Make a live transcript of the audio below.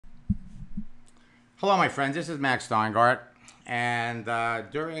Hello, my friends. This is Max Steingart. And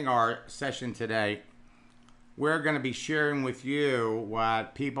during our session today, we're going to be sharing with you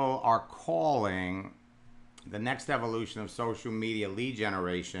what people are calling the next evolution of social media lead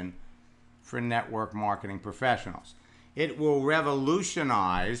generation for network marketing professionals. It will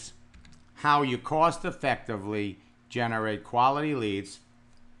revolutionize how you cost effectively generate quality leads,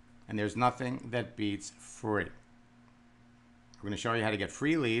 and there's nothing that beats free. We're going to show you how to get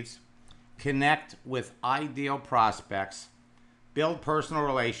free leads, connect with ideal prospects, build personal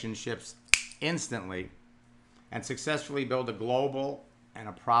relationships instantly, and successfully build a global and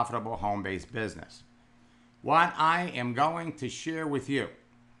a profitable home-based business. What I am going to share with you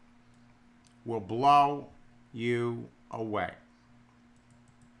will blow you away.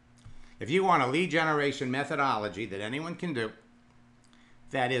 If you want a lead generation methodology that anyone can do,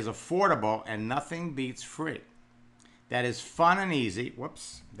 that is affordable and nothing beats free, that is fun and easy,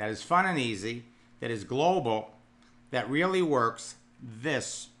 that is global, that really works,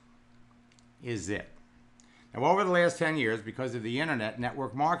 this is it. Now, over the last 10 years, because of the internet,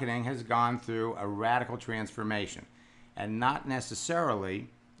 network marketing has gone through a radical transformation, and not necessarily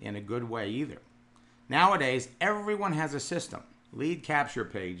in a good way either. Nowadays, everyone has a system: lead capture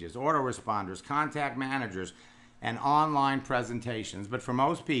pages, autoresponders, contact managers, and online presentations. But for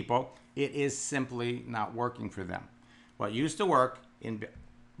most people, it is simply not working for them. What used to work in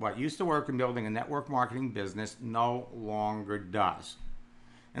building a network marketing business no longer does.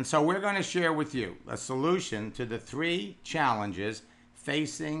 And so we're going to share with you a solution to the 3 challenges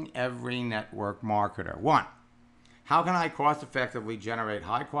facing every network marketer. 1, how can I cost effectively generate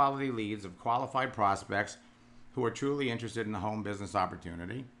high quality leads of qualified prospects who are truly interested in a home business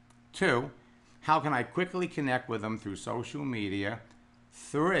opportunity? 2, how can I quickly connect with them through social media?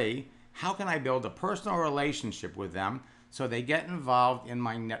 3, how can I build a personal relationship with them so they get involved in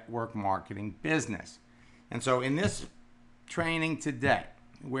my network marketing business? And so in this training today,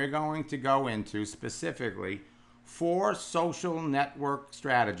 we're going to go into specifically 4 social network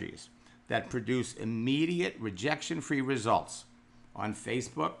strategies that produce immediate rejection-free results on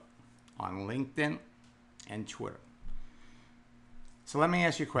Facebook, on LinkedIn, and Twitter. So let me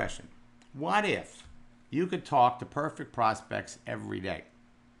ask you a question. What if you could talk to perfect prospects every day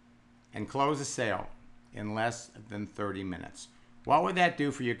and close a sale in less than 30 minutes? What would that do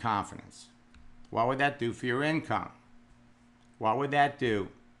for your confidence? What would that do for your income? What would that do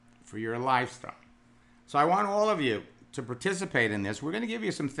for your lifestyle? So I want all of you to participate in this. We're going to give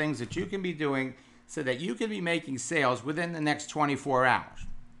you some things that you can be doing so that you can be making sales within the next 24 hours.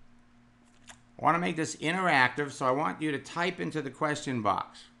 I want to make this interactive, so I want you to type into the question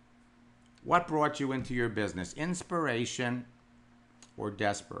box, what brought you into your business? Inspiration or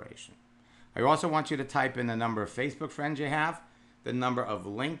desperation? I also want you to type in the number of Facebook friends you have, the number of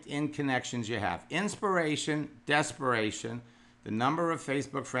LinkedIn connections you have. Inspiration, desperation, the number of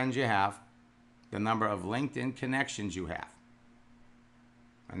Facebook friends you have, the number of LinkedIn connections you have.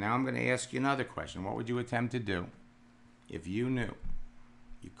 And now I'm going to ask you another question. What would you attempt to do if you knew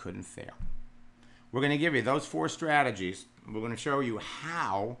you couldn't fail? We're going to give you those 4 strategies. We're going to show you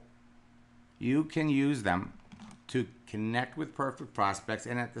how you can use them to connect with perfect prospects.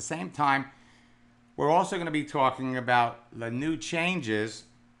 And at the same time, we're also going to be talking about the new changes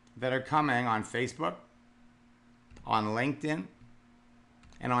that are coming on Facebook, on LinkedIn,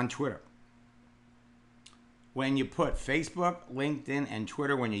 and on Twitter. When you put Facebook, LinkedIn, and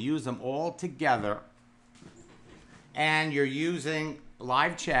Twitter, when you use them all together, and you're using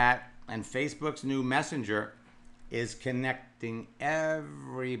live chat, and Facebook's new messenger is connecting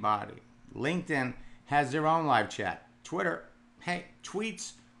everybody. LinkedIn has their own live chat. Twitter, hey,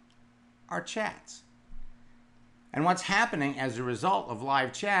 tweets are chats. And what's happening as a result of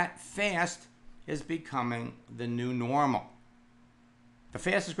live chat, fast is becoming the new normal. The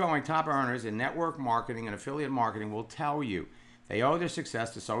fastest growing top earners in network marketing and affiliate marketing will tell you they owe their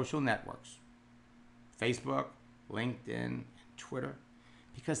success to social networks, Facebook, LinkedIn, and Twitter,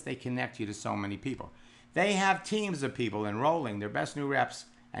 because they connect you to so many people. They have teams of people enrolling their best new reps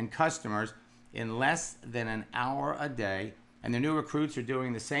and customers in less than an hour a day, and their new recruits are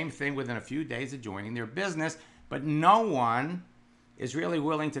doing the same thing within a few days of joining their business, but no one is really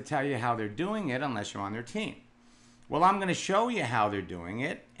willing to tell you how they're doing it unless you're on their team. Well, I'm going to show you how they're doing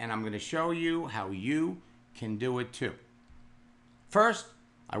it, and I'm going to show you how you can do it too. First,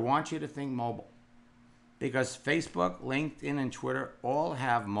 I want you to think mobile, because Facebook, LinkedIn, and Twitter all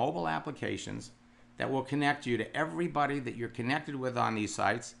have mobile applications that will connect you to everybody that you're connected with on these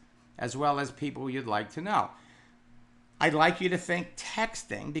sites, as well as people you'd like to know. I'd like you to think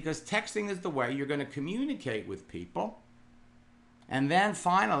texting, because texting is the way you're going to communicate with people. And then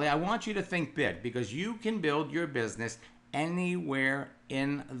finally, I want you to think big, because you can build your business anywhere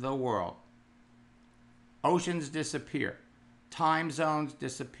in the world. Oceans disappear. Time zones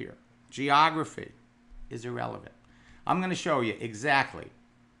disappear. Geography is irrelevant. I'm going to show you exactly,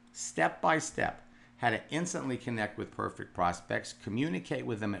 step by step, how to instantly connect with perfect prospects, communicate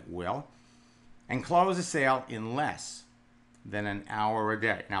with them at will, and close a sale in less than an hour a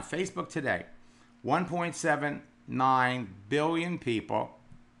day. Now, Facebook today, 1.79 billion people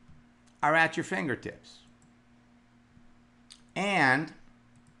are at your fingertips. And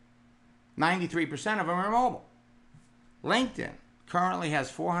 93% of them are mobile. LinkedIn currently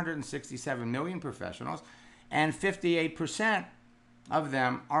has 467 million professionals, and 58% of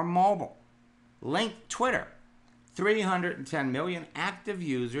them are mobile. Twitter, 310 million active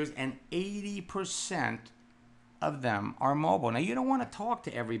users, and 80% of them are mobile. Now, you don't want to talk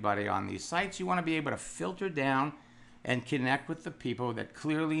to everybody on these sites. You want to be able to filter down and connect with the people that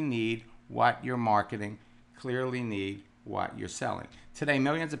clearly need what you're marketing, clearly need what you're selling. Today,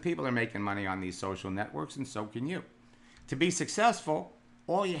 millions of people are making money on these social networks, and so can you. To be successful,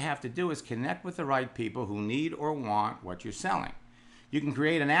 all you have to do is connect with the right people who need or want what you're selling. You can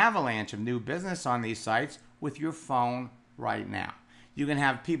create an avalanche of new business on these sites with your phone right now. You can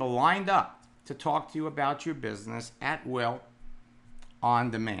have people lined up to talk to you about your business at will,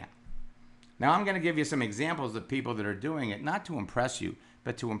 on demand. Now, I'm going to give you some examples of people that are doing it, not to impress you,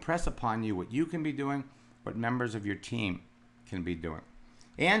 but to impress upon you what you can be doing, what members of your team can be doing.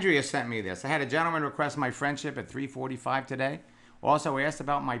 Andrea sent me this. I had a gentleman request my friendship at 3:45 today. Also asked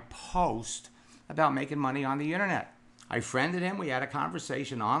about my post about making money on the internet. I friended him. We had a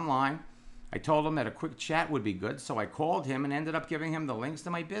conversation online. I told him that a quick chat would be good, so I called him and ended up giving him the links to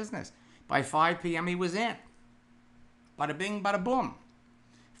my business. By 5 p.m. he was in. Bada bing, bada boom.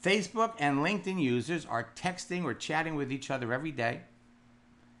 Facebook and LinkedIn users are texting or chatting with each other every day,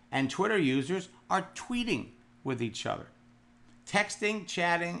 and Twitter users are tweeting with each other. Texting,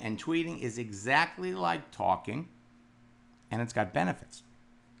 chatting, and tweeting is exactly like talking, and it's got benefits.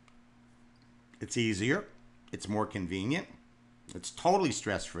 It's easier, it's more convenient, it's totally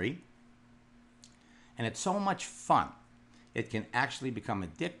stress-free, and it's so much fun, it can actually become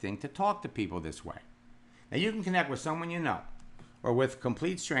addicting to talk to people this way. Now, you can connect with someone you know, or with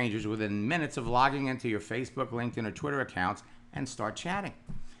complete strangers within minutes of logging into your Facebook, LinkedIn, or Twitter accounts and start chatting.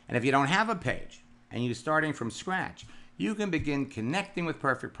 And if you don't have a page and you're starting from scratch, you can begin connecting with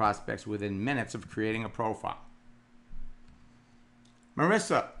perfect prospects within minutes of creating a profile.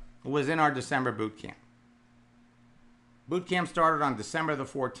 Marissa was in our December boot camp. Boot camp started on December the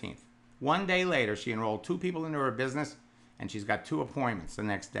 14th. One day later, she enrolled 2 people into her business, and she's got 2 appointments the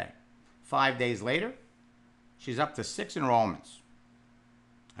next day. 5 days later, she's up to 6 enrollments.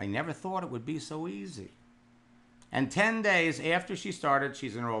 I never thought it would be so easy. And 10 days after she started,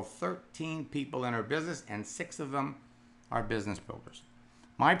 she's enrolled 13 people in her business, and 6 of them are business builders.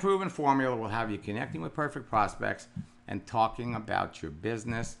 My proven formula will have you connecting with perfect prospects and talking about your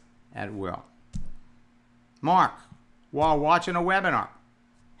business at will. Mark, while watching a webinar,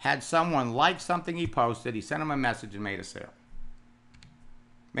 had someone like something he posted. He sent him a message and made a sale.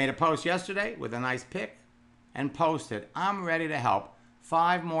 Made a post yesterday with a nice pic and posted, "I'm ready to help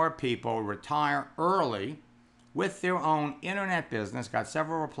 5 more people retire early with their own internet business." Got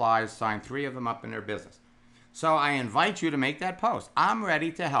several replies, signed 3 of them up in their business. So I invite you to make that post. I'm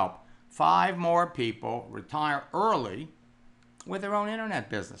ready to help 5 more people retire early with their own internet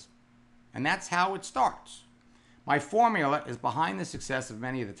business. And that's how it starts. My formula is behind the success of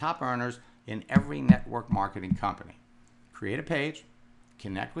many of the top earners in every network marketing company. Create a page,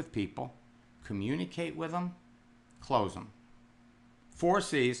 connect with people, communicate with them, close them. 4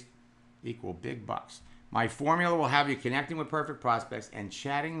 C's equal big bucks. My formula will have you connecting with perfect prospects and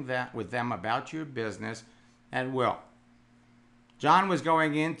chatting with them about your business at will. John was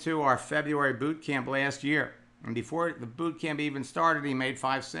going into our February boot camp last year, and before the boot camp even started, he made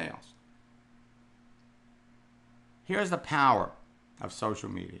 5 sales. Here's the power of social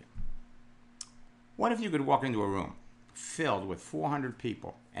media. What if you could walk into a room filled with 400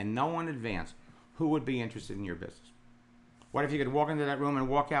 people and know in advance who would be interested in your business? What if you could walk into that room and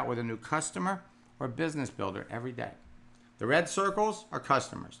walk out with a new customer or business builder every day? The red circles are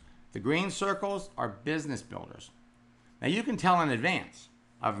customers. The green circles are business builders. Now, you can tell in advance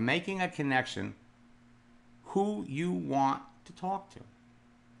of making a connection who you want to talk to.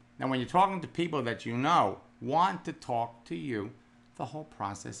 Now, when you're talking to people that you know want to talk to you, the whole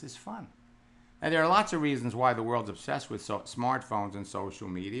process is fun. Now, there are lots of reasons why the world's obsessed with smartphones and social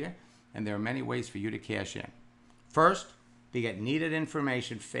media, and there are many ways for you to cash in. First, to get needed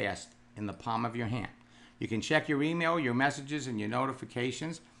information fast in the palm of your hand. You can check your email, your messages, and your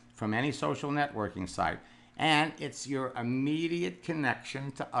notifications from any social networking site. And it's your immediate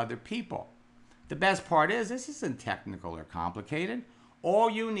connection to other people. The best part is this isn't technical or complicated. All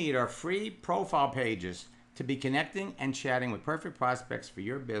you need are free profile pages to be connecting and chatting with perfect prospects for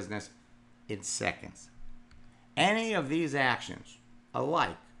your business in seconds. Any of these actions, a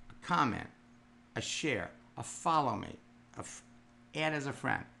like, a comment, a share, a follow me, add as a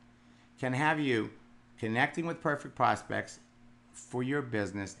friend, can have you connecting with perfect prospects for your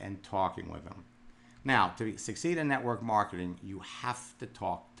business and talking with them. Now, to succeed in network marketing, you have to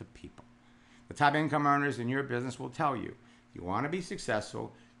talk to people. The top income earners in your business will tell you, if you want to be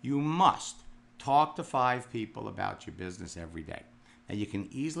successful, you must talk to 5 people about your business every day. And you can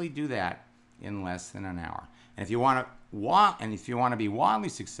easily do that in less than an hour. And if you want to be wildly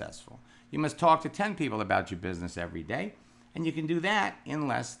successful, you must talk to 10 people about your business every day. And you can do that in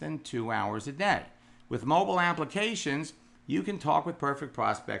less than 2 hours a day. With mobile applications, you can talk with perfect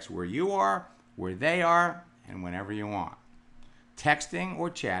prospects where you are, where they are, and whenever you want. Texting or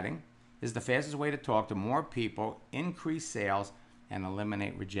chatting is the fastest way to talk to more people, increase sales, and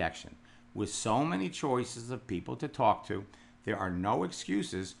eliminate rejection. With so many choices of people to talk to, there are no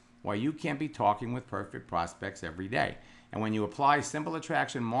excuses why you can't be talking with perfect prospects every day. And when you apply simple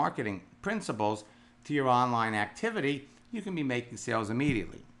attraction marketing principles to your online activity, you can be making sales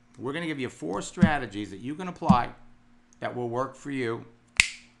immediately. We're going to give you 4 strategies that you can apply that will work for you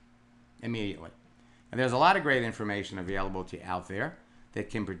immediately. And there's a lot of great information available to you out there that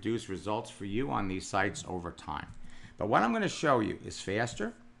can produce results for you on these sites over time. But what I'm going to show you is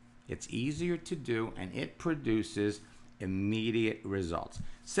faster, it's easier to do, and it produces immediate results.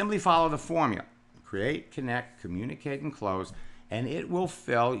 Simply follow the formula. Create, connect, communicate, and close, and it will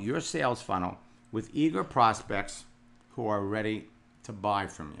fill your sales funnel with eager prospects who are ready to buy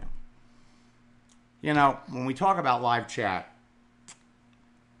from you. You know, when we talk about live chat,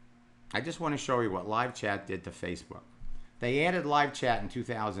 I just want to show you what live chat did to Facebook. They added live chat in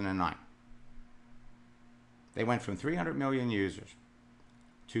 2009. They went from 300 million users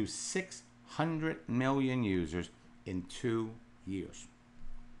to 600 million users in 2 years.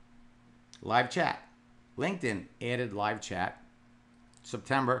 Live chat. LinkedIn added live chat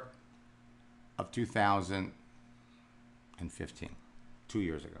September of 2015, 2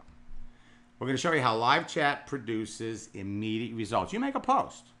 years ago. We're going to show you how live chat produces immediate results. You make a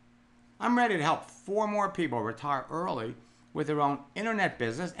post. I'm ready to help 4 more people retire early with their own internet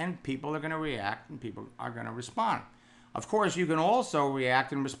business, and people are going to react and people are going to respond. Of course, you can also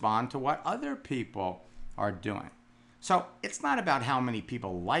react and respond to what other people are doing. So it's not about how many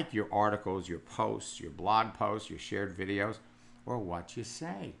people like your articles, your posts, your blog posts, your shared videos, or what you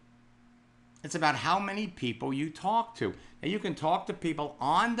say. It's about how many people you talk to. Now, you can talk to people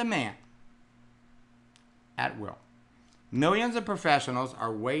on demand at will. Millions of professionals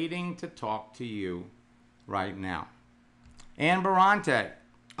are waiting to talk to you right now. Ann Barante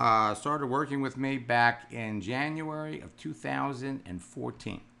started working with me back in January of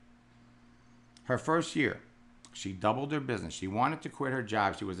 2014. Her first year, she doubled her business. She wanted to quit her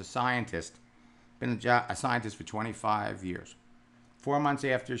job. She was a scientist, been a scientist for 25 years. 4 months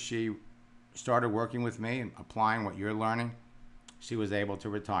after she started working with me and applying what you're learning, she was able to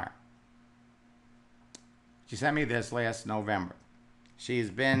retire. She sent me this last November. She's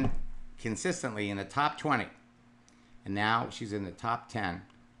been consistently in the top 20, and now she's in the top 10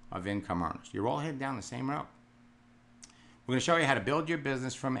 of income earners. You're all heading down the same road. We're going to show you how to build your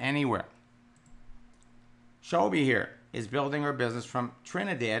business from anywhere. Shobi here is building her business from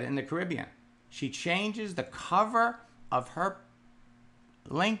Trinidad in the Caribbean. She changes the cover of her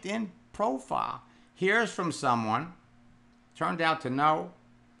LinkedIn profile. Hears from someone, turned out to know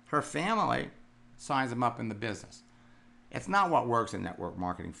her family, signs them up in the business. It's not what works in network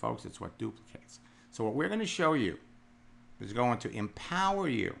marketing, folks. It's what duplicates. So what we're going to show you is going to empower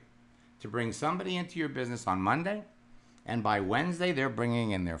you to bring somebody into your business on Monday, and by Wednesday, they're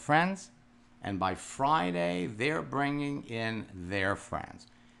bringing in their friends, and by Friday, they're bringing in their friends.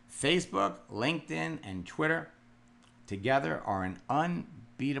 Facebook, LinkedIn, and Twitter together are an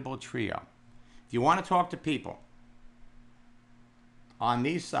unbeatable trio. If you want to talk to people on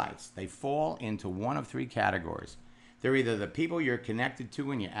these sites, they fall into one of 3 categories. They're either the people you're connected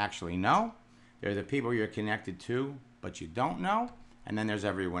to and you actually know, they're the people you're connected to but you don't know, and then there's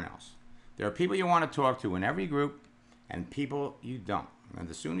everyone else. There are people you want to talk to in every group and people you don't. And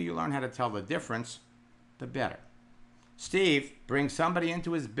the sooner you learn how to tell the difference, the better. Steve brings somebody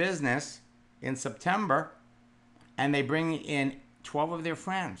into his business in September, and they bring in 12 of their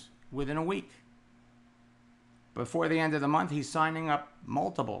friends within a week. Before the end of the month, he's signing up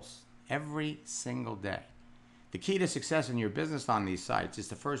multiples every single day. The key to success in your business on these sites is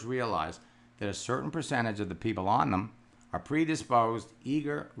to first realize that a certain percentage of the people on them are predisposed,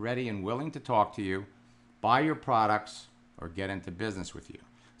 eager, ready, and willing to talk to you, buy your products, or get into business with you.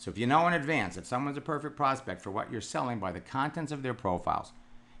 So if you know in advance that someone's a perfect prospect for what you're selling by the contents of their profiles,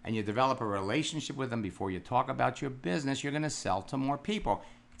 and you develop a relationship with them before you talk about your business, you're going to sell to more people.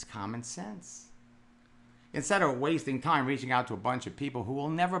 It's common sense. Instead of wasting time reaching out to a bunch of people who will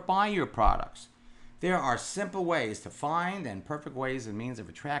never buy your products, there are simple ways to find and perfect ways and means of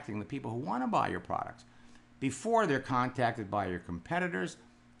attracting the people who want to buy your products before they're contacted by your competitors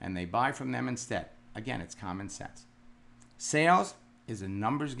and they buy from them instead. Again, it's common sense. Sales is a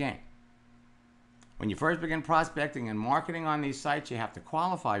numbers game. When you first begin prospecting and marketing on these sites, you have to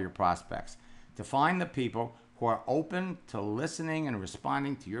qualify your prospects to find the people who are open to listening and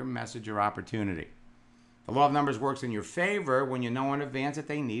responding to your message or opportunity. The law of numbers works in your favor when you know in advance that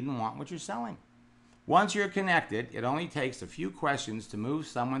they need and want what you're selling. Once you're connected, it only takes a few questions to move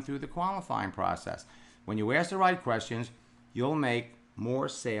someone through the qualifying process. When you ask the right questions, you'll make more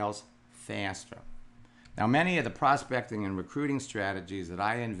sales faster. Now, many of the prospecting and recruiting strategies that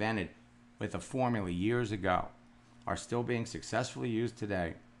I invented with a formula years ago are still being successfully used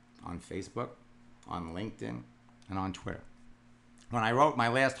today on Facebook, on LinkedIn, and on Twitter. When I wrote my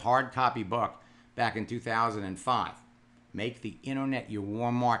last hard copy book back in 2005, Make the Internet Your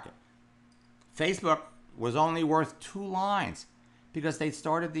Warm Market, Facebook was only worth 2 lines because they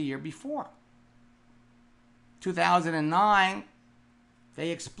started the year before. 2009,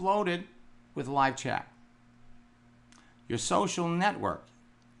 they exploded with live chat. Your social network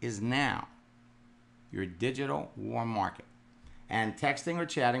is now your digital warm market. And texting or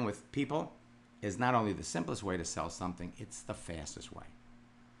chatting with people is not only the simplest way to sell something, it's the fastest way.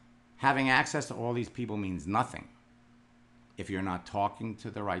 Having access to all these people means nothing if you're not talking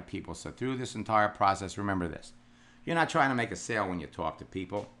to the right people. So through this entire process, remember this. You're not trying to make a sale when you talk to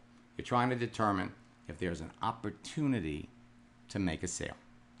people. You're trying to determine if there's an opportunity to make a sale.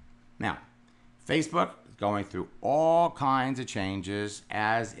 Now, Facebook is going through all kinds of changes,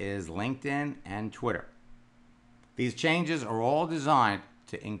 as is LinkedIn and Twitter. These changes are all designed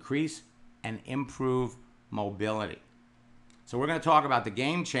to increase and improve mobility. So we're going to talk about the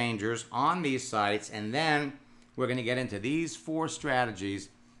game changers on these sites, and then we're going to get into these 4 strategies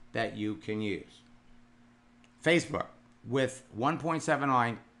that you can use. Facebook, with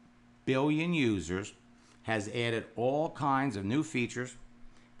 1.79 billion users, has added all kinds of new features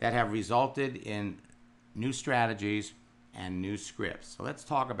that have resulted in new strategies and new scripts. So let's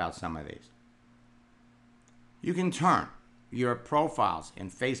talk about some of these. You can turn your profiles in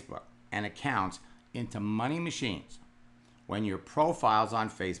Facebook and accounts into money machines when your profiles on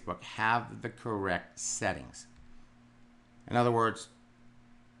Facebook have the correct settings. In other words,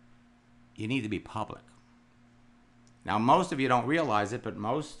 you need to be public. Now, most of you don't realize it, but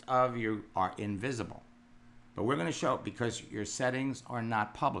most of you are invisible. But we're going to show it because your settings are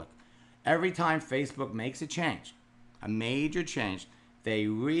not public. Every time Facebook makes a change, a major change, they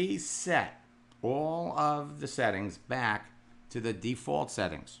reset all of the settings back to the default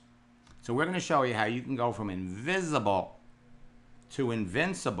settings. So we're going to show you how you can go from invisible to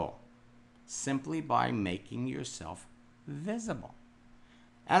invincible simply by making yourself visible.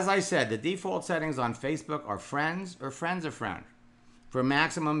 As I said, the default settings on Facebook are friends or friends of friends. For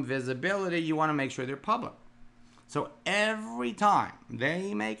maximum visibility, you want to make sure they're public. So every time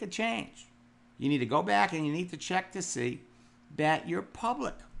they make a change, you need to go back and you need to check to see that you're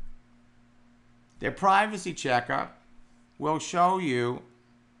public. Their privacy checker will show you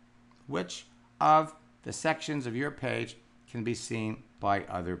which of the sections of your page can be seen by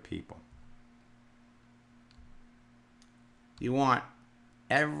other people. You want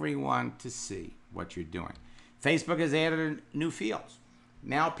everyone to see what you're doing. Facebook has added new fields.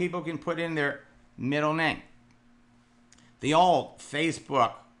 Now people can put in their middle name. The old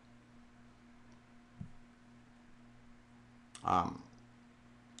Facebook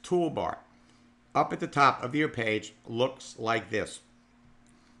toolbar up at the top of your page looks like this.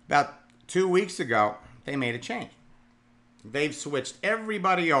 About 2 weeks ago, they made a change. They've switched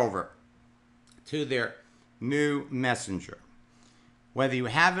everybody over to their new messenger. Whether you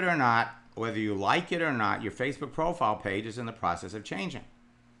have it or not, whether you like it or not, your Facebook profile page is in the process of changing.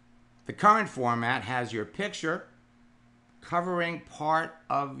 The current format has your picture covering part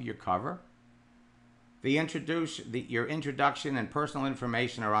of your cover. Your introduction and personal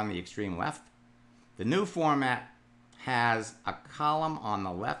information are on the extreme left. The new format has a column on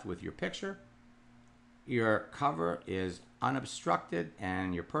the left with your picture. Your cover is unobstructed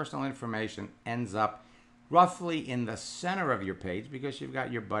and your personal information ends up roughly in the center of your page because you've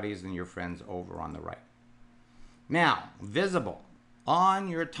got your buddies and your friends over on the right. Now, visible on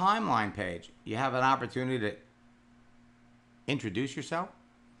your timeline page, you have an opportunity to introduce yourself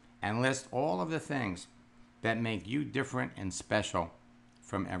and list all of the things that make you different and special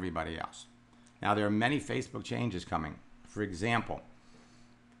from everybody else. Now, there are many Facebook changes coming. For example,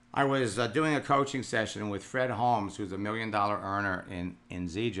 I was doing a coaching session with Fred Holmes, who's a $1 million earner in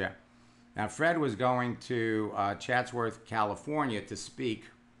Zija. Now, Fred was going to Chatsworth, California to speak.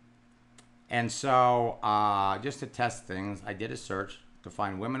 And so, just to test things, I did a search to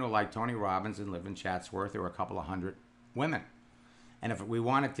find women who like Tony Robbins and live in Chatsworth. There were a couple of hundred women. And if we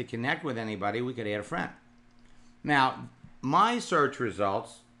wanted to connect with anybody, we could add a friend. Now, my search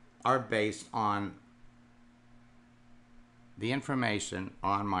results are based on the information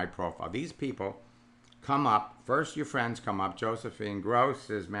on my profile. These people come up. First, your friends come up. Josephine Gross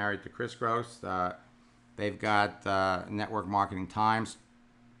is married to Chris Gross. They've got Network Marketing Times.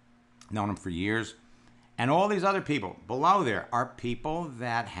 Known them for years. And all these other people below there are people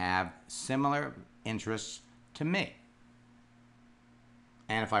that have similar interests to me.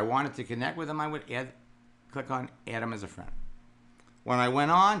 And if I wanted to connect with them, I would click on add them as a friend. When I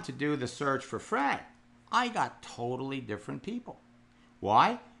went on to do the search for Fred, I got totally different people.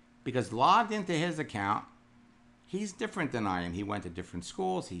 Why? Because logged into his account, he's different than I am. He went to different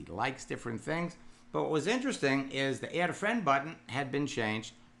schools. He likes different things. But what was interesting is the add a friend button had been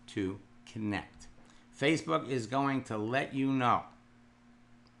changed to connect. Facebook is going to let you know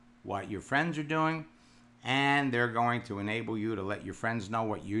what your friends are doing, and they're going to enable you to let your friends know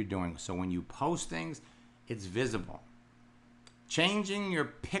what you're doing. So when you post things, it's visible. Changing your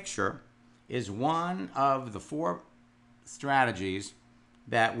picture is one of the 4 strategies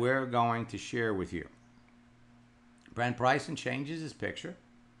that we're going to share with you. Brent Bryson changes his picture,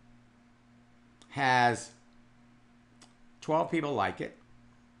 has 12 people like it,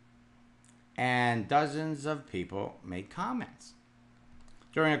 and dozens of people made comments.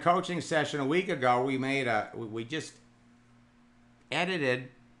 During a coaching session a week ago, we just edited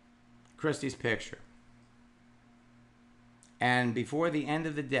Christy's picture. And before the end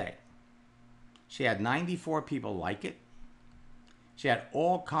of the day, she had 94 people like it. She had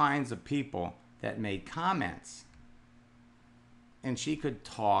all kinds of people that made comments. And she could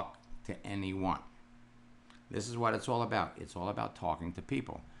talk to anyone. This is what it's all about. It's all about talking to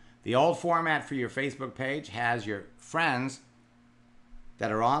people. The old format for your Facebook page has your friends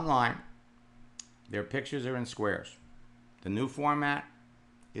that are online. Their pictures are in squares. The new format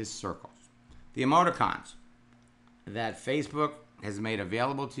is circles. The emoticons that Facebook has made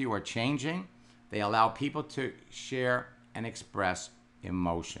available to you are changing. They allow people to share and express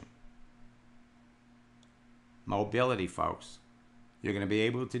emotion. Mobility, folks. You're going to be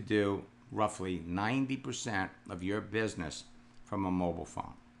able to do roughly 90% of your business from a mobile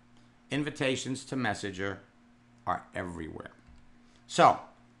phone. Invitations to Messenger are everywhere. So,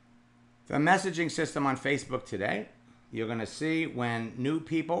 the messaging system on Facebook today, you're going to see when new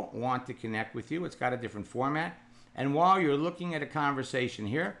people want to connect with you. It's got a different format. And while you're looking at a conversation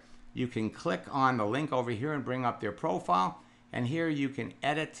here, you can click on the link over here and bring up their profile. And here you can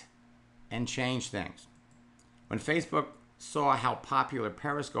edit and change things. When Facebook saw how popular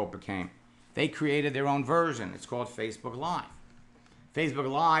Periscope became, they created their own version. It's called Facebook Live. Facebook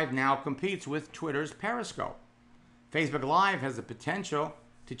Live now competes with Twitter's Periscope. Facebook Live has the potential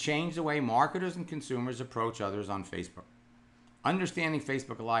to change the way marketers and consumers approach others on Facebook. Understanding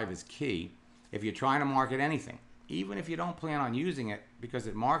Facebook Live is key if you're trying to market anything, even if you don't plan on using it, because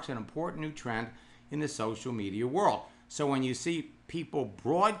it marks an important new trend in the social media world. So when you see people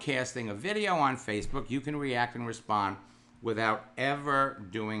broadcasting a video on Facebook, you can react and respond without ever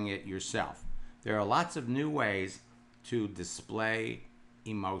doing it yourself. There are lots of new ways to display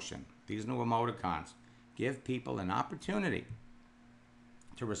emotion. These new emoticons give people an opportunity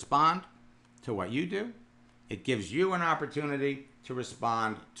to respond to what you do. It gives you an opportunity to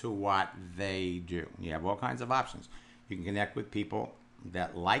respond to what they do. You have all kinds of options. You can connect with people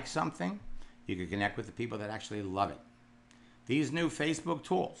that like something. You can connect with the people that actually love it. These new Facebook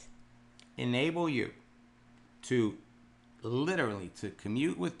tools enable you to literally to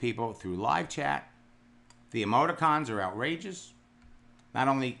commute with people through live chat. The emoticons are outrageous. Not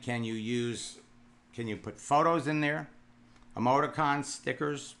only can you put photos in there, emoticons,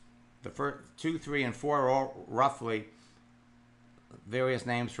 stickers, the first 2, 3, and 4 are all roughly various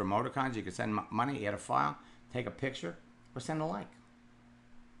names for emoticons. You can send money, add a file, take a picture, or send a like.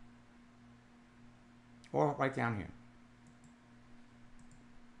 Or right down here.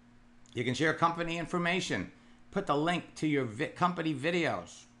 You can share company information. Put the link to your company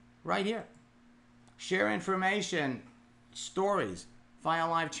videos right here. Share information, stories via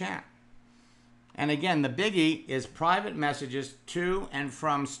live chat. And again, the biggie is private messages to and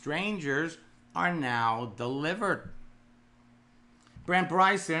from strangers are now delivered. Brent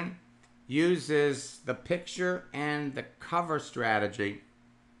Bryson uses the picture and the cover strategy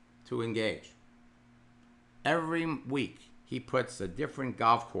to engage. Every week, he puts a different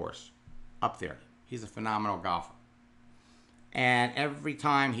golf course up there. He's a phenomenal golfer. And every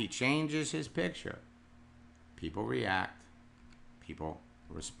time he changes his picture, people react, people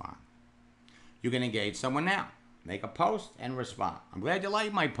respond. You can engage someone now. Make a post and respond. I'm glad you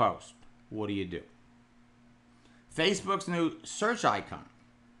like my post. What do you do? Facebook's new search icon.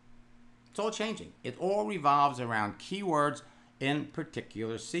 It's all changing. It all revolves around keywords in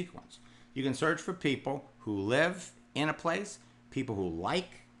particular sequence. You can search for people who live in a place, people who like,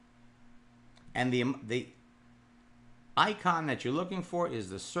 and the icon that you're looking for is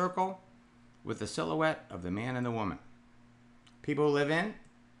the circle with the silhouette of the man and the woman. People who live in,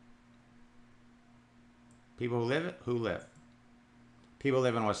 people who live. People who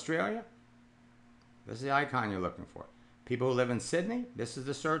live in Australia, this is the icon you're looking for. People who live in Sydney, this is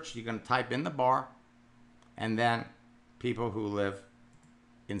the search. You're going to type in the bar, and then people who live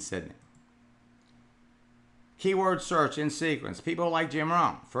in Sydney. Keyword search in sequence. People like Jim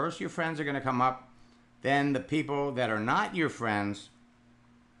Rohn. First, your friends are going to come up. Then the people that are not your friends,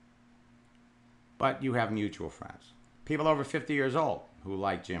 but you have mutual friends. People over 50 years old who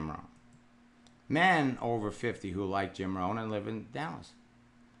like Jim Rohn. Men over 50 who like Jim Rohn and live in Dallas.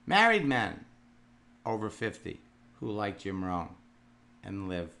 Married men over 50 who like Jim Rohn and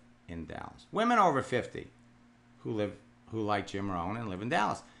live in Dallas. Women over 50 who like Jim Rohn and live in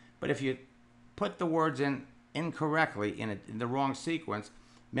Dallas. But if you put the words in incorrectly in the wrong sequence,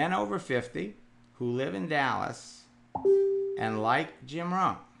 men over 50 who live in Dallas and like Jim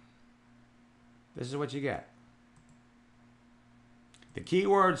Rohn. This is what you get. The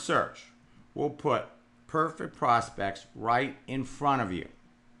keyword search will put perfect prospects right in front of you.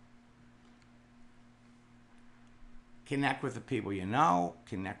 Connect with the people you know.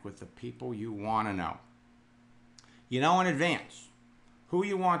 Connect with the people you want to know. You know in advance who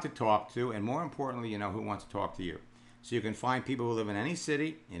you want to talk to, and more importantly, you know who wants to talk to you. So you can find people who live in any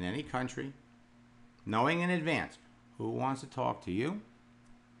city, in any country, knowing in advance who wants to talk to you.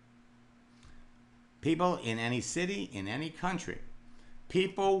 People in any city, in any country.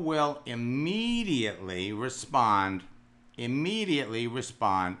 People will immediately respond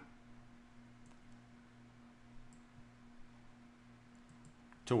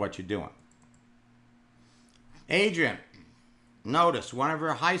to what you're doing. Adrian, notice one of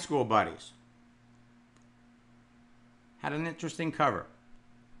her high school buddies had an interesting cover.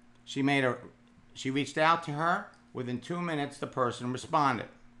 She reached out to her. Within 2 minutes, the person responded.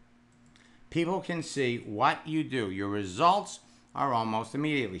 People can see what you do. Your results are almost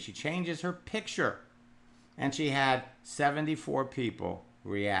immediately. She changes her picture, and she had 74 people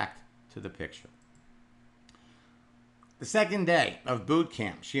react to the picture. The second day of boot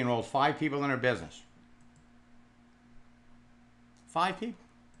camp, she enrolled 5 people in her business. 5 people.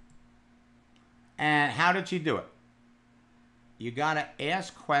 And how did she do it? You got to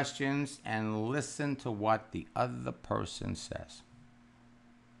ask questions and listen to what the other person says.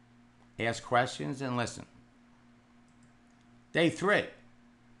 Ask questions and listen. Day 3,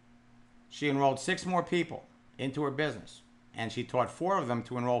 she enrolled 6 more people into her business, and she taught 4 of them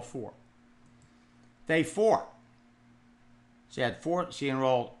to enroll 4. Day 4,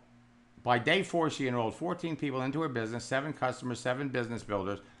 by day 4, she enrolled 14 people into her business, 7 customers, 7 business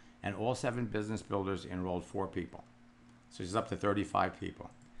builders, and all 7 business builders enrolled 4 people. So she's up to 35 people.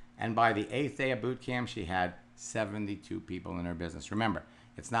 And by the 8th day of boot camp, she had 72 people in her business. Remember,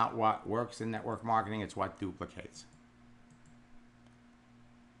 it's not what works in network marketing, it's what duplicates.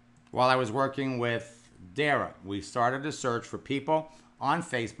 While I was working with Dara, we started a search for people on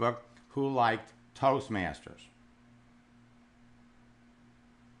Facebook who liked Toastmasters.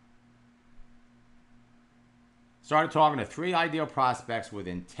 Started talking to 3 ideal prospects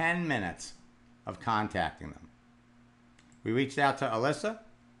within 10 minutes of contacting them. We reached out to Alyssa.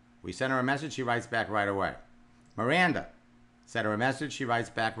 We sent her a message. She writes back right away. Miranda sent her a message. She writes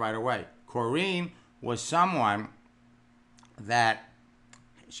back right away. Corrine was someone that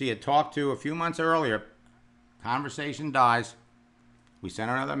she had talked to a few months earlier. Conversation dies. We sent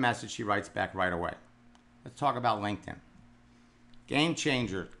her another message. She writes back right away. Let's talk about LinkedIn. Game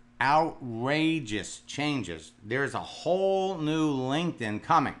changer. Outrageous changes. There's a whole new LinkedIn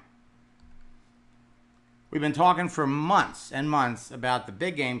coming. We've been talking for months and months about the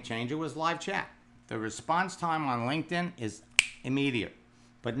big game changer was live chat. The response time on LinkedIn is immediate.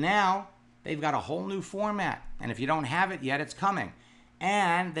 But now they've got a whole new format. And if you don't have it yet, it's coming.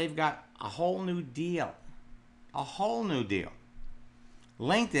 And they've got a whole new deal. A whole new deal.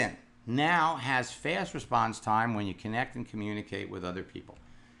 LinkedIn now has fast response time when you connect and communicate with other people.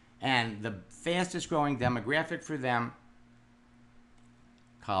 And the fastest growing demographic for them,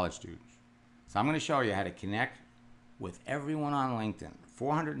 college students. So I'm going to show you how to connect with everyone on LinkedIn.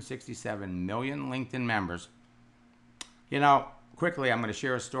 467 million LinkedIn members. You know, quickly, I'm going to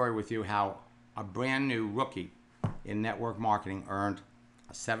share a story with you how a brand new rookie in network marketing earned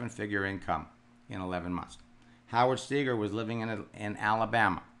a 7-figure income in 11 months. Howard Steingart was living in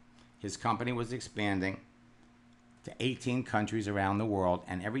Alabama. His company was expanding to 18 countries around the world,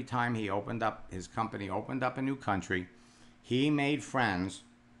 and every time his company opened up a new country, he made friends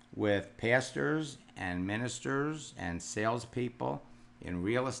with pastors and ministers and salespeople in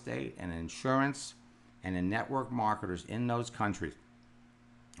real estate and insurance and in network marketers in those countries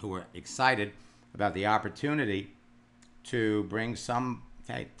who were excited about the opportunity to bring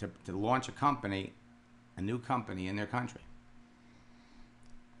to launch a new company in their country.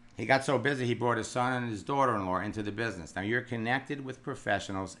 He got so busy, he brought his son and his daughter-in-law into the business. Now, you're connected with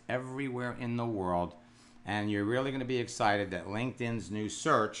professionals everywhere in the world, and you're really going to be excited that LinkedIn's new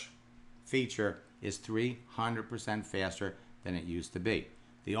search feature is 300% faster than it used to be.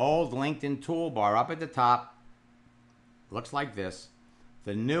 The old LinkedIn toolbar up at the top looks like this.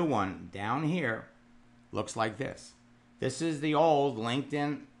 The new one down here looks like this. This is the old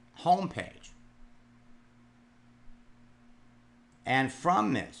LinkedIn homepage. And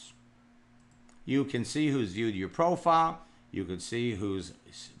from this, you can see who's viewed your profile. You can see who's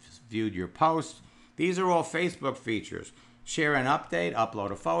viewed your posts. These are all Facebook features. Share an update,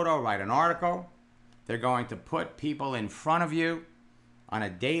 upload a photo, write an article. They're going to put people in front of you on a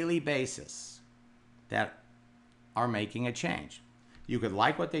daily basis that are making a change. You could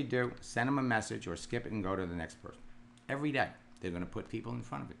like what they do, send them a message, or skip it and go to the next person. Every day, they're going to put people in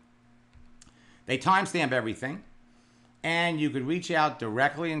front of you. They timestamp everything. And you could reach out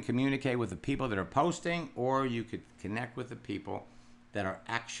directly and communicate with the people that are posting, or you could connect with the people that are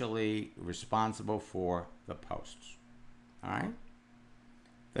actually responsible for the posts. All right?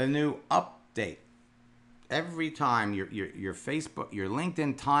 The new update. Every time your Facebook, your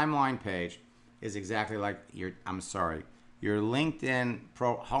LinkedIn timeline page is exactly like your LinkedIn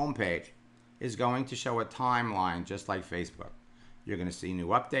homepage is going to show a timeline just like Facebook. You're going to see new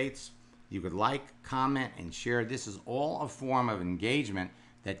updates. You could like, comment, and share. This is all a form of engagement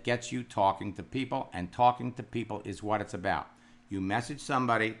that gets you talking to people, and talking to people is what it's about. You message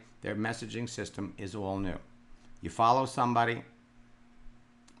somebody, their messaging system is all new. You follow somebody,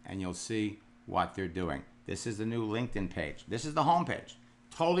 and you'll see what they're doing. This is the new LinkedIn page. This is the home page.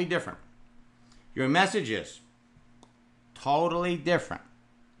 Totally different. Your messages, totally different.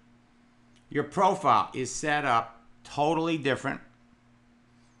 Your profile is set up totally different.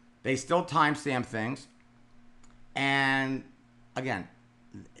 They still timestamp things. And again,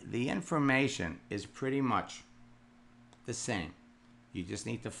 the information is pretty much the same. You just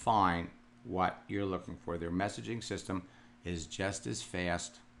need to find what you're looking for. Their messaging system is just as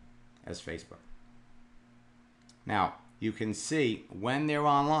fast as Facebook. Now, you can see when they're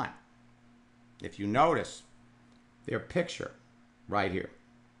online. If you notice their picture right here,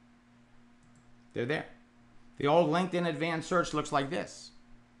 they're there. The old LinkedIn Advanced Search looks like this.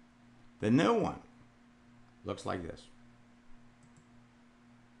 The new one looks like this.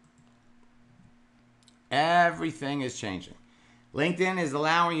 Everything is changing. LinkedIn is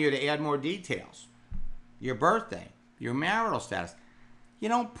allowing you to add more details. Your birthday, your marital status. You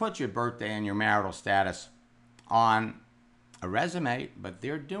don't put your birthday and your marital status on a resume, but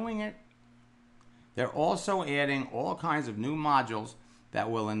they're doing it. They're also adding all kinds of new modules that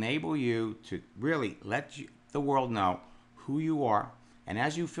will enable you to really let the world know who you are. And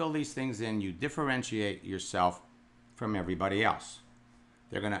as you fill these things in, you differentiate yourself from everybody else.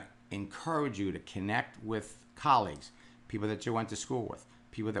 They're going to encourage you to connect with colleagues, people that you went to school with,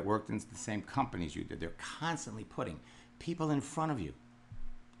 people that worked in the same companies you did. They're constantly putting people in front of you,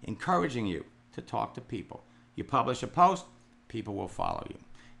 encouraging you to talk to people. You publish a post, people will follow you.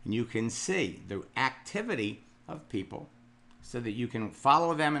 And you can see the activity of people so that you can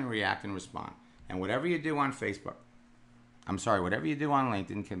follow them and react and respond. And whatever you do on whatever you do on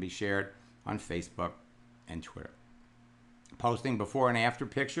LinkedIn can be shared on Facebook and Twitter. Posting before and after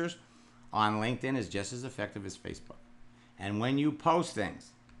pictures on LinkedIn is just as effective as Facebook. And when you post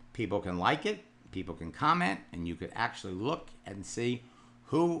things, people can like it, people can comment, and you could actually look and see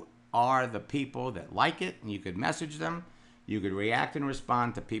who are the people that like it, and you could message them. You could react and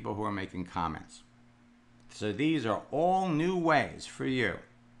respond to people who are making comments. So these are all new ways for you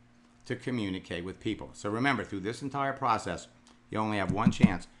to communicate with people. So remember, through this entire process, you only have one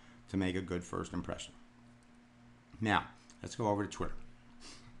chance to make a good first impression. Now, let's go over to Twitter.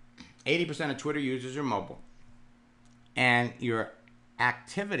 80% of Twitter users are mobile. And your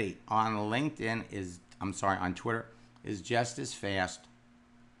activity on on Twitter is just as fast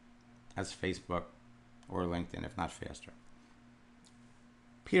as Facebook or LinkedIn, if not faster.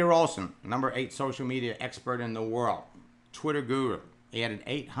 Peter Olson, number 8 social media expert in the world, Twitter guru, added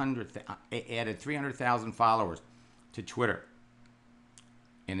 300,000 followers to Twitter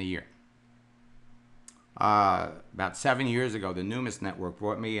in a year. About 7 years ago, the Numis Network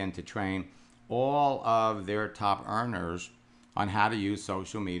brought me in to train all of their top earners on how to use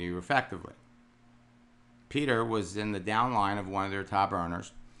social media effectively. Peter was in the downline of one of their top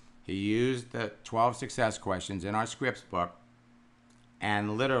earners. He used the 12 success questions in our scripts book,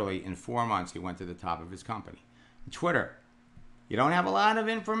 and literally in 4 months, he went to the top of his company. Twitter, you don't have a lot of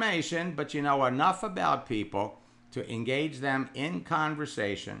information, but you know enough about people to engage them in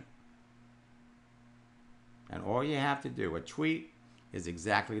conversation. And all you have to do, a tweet is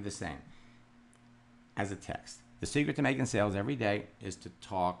exactly the same as a text. The secret to making sales every day is to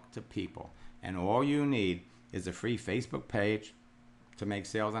talk to people. And all you need is a free Facebook page to make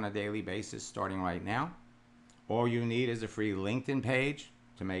sales on a daily basis starting right now. All you need is a free LinkedIn page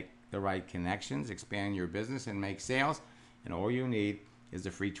to make the right connections, expand your business, and make sales. And all you need is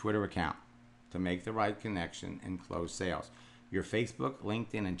a free Twitter account to make the right connection and close sales. Your Facebook,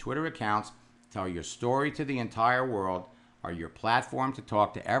 LinkedIn, and Twitter accounts tell your story to the entire world, are your platform to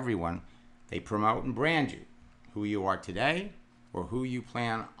talk to everyone. They promote and brand you, who you are today or who you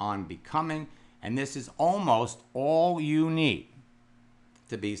plan on becoming. And this is almost all you need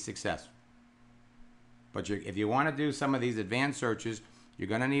to be successful. But if you want to do some of these advanced searches, you're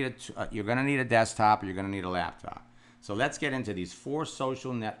going to need a desktop or you're going to need a laptop. So let's get into these 4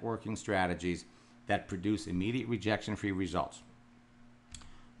 social networking strategies that produce immediate rejection-free results.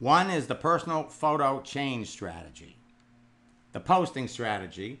 One is the personal photo change strategy, the posting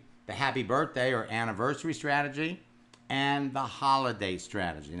strategy, the happy birthday or anniversary strategy, and the holiday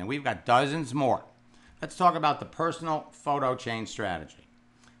strategy. Now, we've got dozens more. Let's talk about the personal photo change strategy.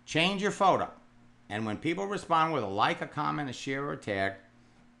 Change your photo. And when people respond with a like, a comment, a share, or a tag,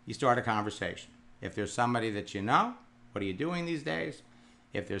 you start a conversation. If there's somebody that you know, what are you doing these days?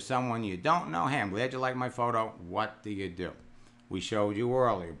 If there's someone you don't know, hey, I'm glad you like my photo. What do you do? We showed you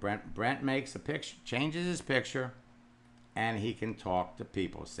earlier. Brent makes a picture, changes his picture, and he can talk to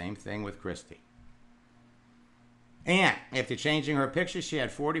people. Same thing with Christy. And after changing her picture, she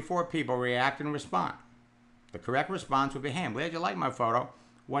had 44 people react and respond. The correct response would be, hey, I'm glad you like my photo.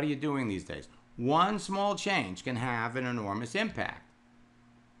 What are you doing these days? One small change can have an enormous impact.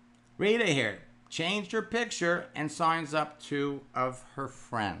 Rita here changed her picture and signs up 2 of her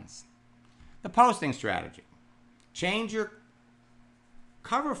friends. The posting strategy. Change your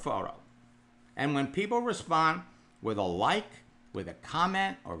cover photo. And when people respond with a like, with a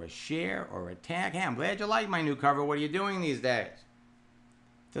comment, or a share, or a tag, hey, I'm glad you like my new cover. What are you doing these days?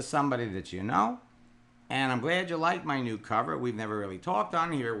 To somebody that you know. And I'm glad you like my new cover. We've never really talked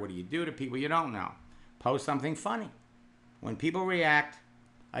on here. What do you do to people you don't know? Post something funny. When people react,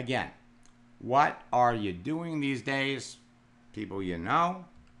 again, what are you doing these days? People you know.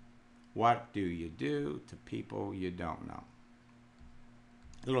 What do you do to people you don't know?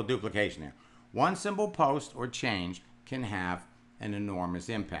 A little duplication here. One simple post or change can have an enormous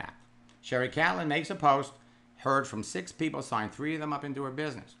impact. Sherry Catlin makes a post, heard from 6 people, signed 3 of them up into her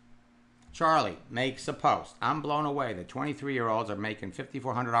business. Charlie makes a post. I'm blown away that 23-year-olds are making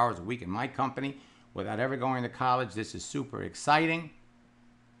 $5,400 a week in my company without ever going to college. This is super exciting.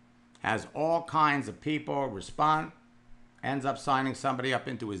 Has all kinds of people respond. Ends up signing somebody up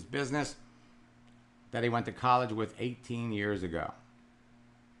into his business that he went to college with 18 years ago.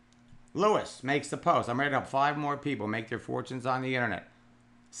 Lewis makes the post. I'm ready to help 5 more people make their fortunes on the internet.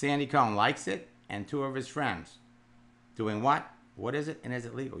 Sandy Cohn likes it, and 2 of his friends. Doing what? What is it, and is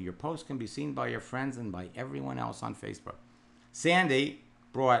it legal? Your post can be seen by your friends and by everyone else on Facebook. Sandy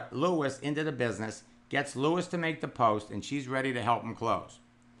brought Lewis into the business, gets Lewis to make the post, and she's ready to help him close.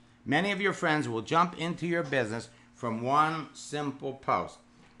 Many of your friends will jump into your business from one simple post.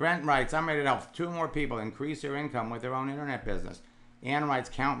 Brent writes, I'm ready to help 2 more people increase their income with their own internet business. Ann writes,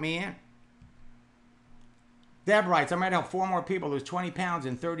 count me in. Deb writes, I'm ready to help 4 more people lose 20 pounds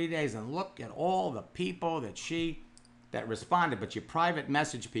in 30 days. And look at all the people that responded. But you private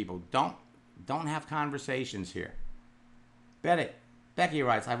message people. Don't have conversations here. Becky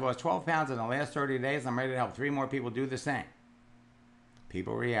writes, I've lost 12 pounds in the last 30 days. I'm ready to help 3 more people do the same.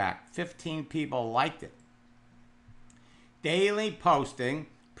 People react. 15 people liked it. Daily posting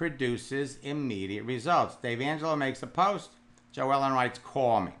produces immediate results. Dave Angelo makes a post. Joellen writes,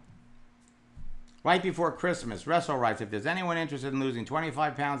 call me. Right before Christmas, Russell writes, if there's anyone interested in losing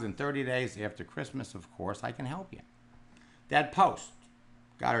 25 pounds in 30 days after Christmas, of course, I can help you. That post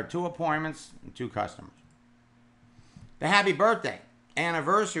got her 2 appointments and 2 customers. The happy birthday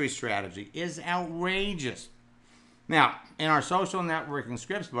anniversary strategy is outrageous. Now, in our social networking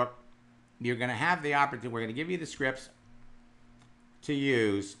scripts book, you're going to have the opportunity, we're going to give you the scripts to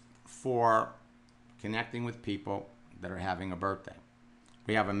use for connecting with people that are having a birthday.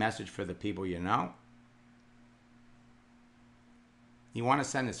 We have a message for the people you know. You want to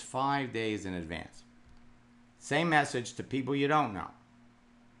send this 5 days in advance. Same message to people you don't know.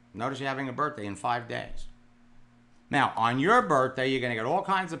 Notice you're having a birthday in 5 days. Now, on your birthday, you're going to get all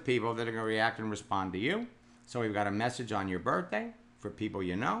kinds of people that are going to react and respond to you. So we've got a message on your birthday for people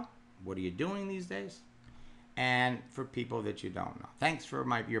you know. What are you doing these days? And for people that you don't know. Thanks for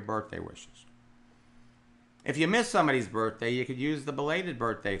your birthday wishes. If you miss somebody's birthday, you could use the belated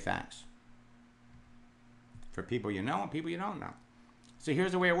birthday thanks for people you know and people you don't know. So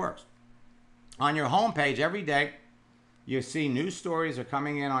here's the way it works. On your homepage every day, you see news stories are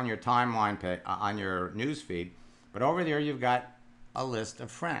coming in on your timeline page, on your news feed, but over there you've got a list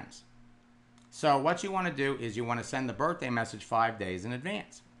of friends. So what you want to do is you want to send the birthday message 5 days in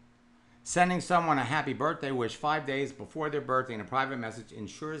advance. Sending someone a happy birthday wish 5 days before their birthday in a private message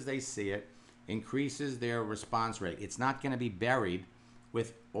ensures they see it, increases their response rate. It's not going to be buried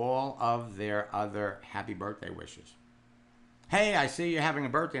with all of their other happy birthday wishes. Hey, I see you're having a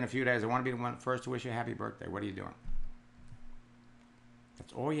birthday in a few days. I want to be the one first to wish you a happy birthday. What are you doing?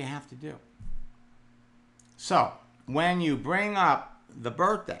 That's all you have to do. So, when you bring up the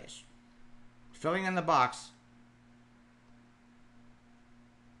birthdays, filling in the box,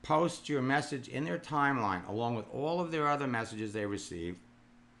 post your message in their timeline along with all of their other messages they receive,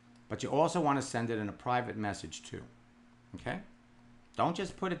 but you also want to send it in a private message too. Okay? Don't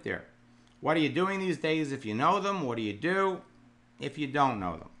just put it there. What are you doing these days if you know them? What do you do if you don't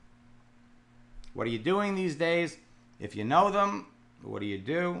know them? What are you doing these days if you know them? What do you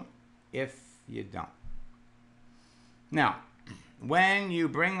do if you don't? Now, when you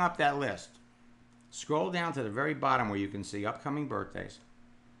bring up that list, scroll down to the very bottom where you can see upcoming birthdays.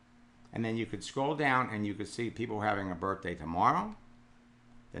 And then you could scroll down and you could see people having a birthday tomorrow,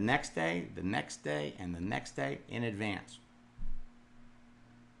 the next day, and the next day in advance.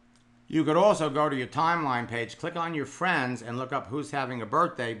 You could also go to your timeline page, click on your friends, and look up who's having a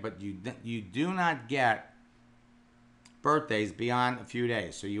birthday, but you do not get birthdays beyond a few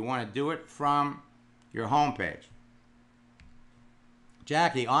days. So you want to do it from your homepage.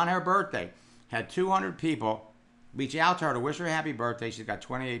 Jackie, on her birthday, had 200 people reach out to her to wish her a happy birthday. She's got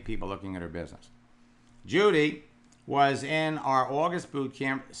 28 people looking at her business. Judy was in our August boot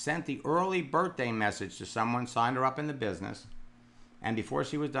camp, sent the early birthday message to someone, signed her up in the business, and before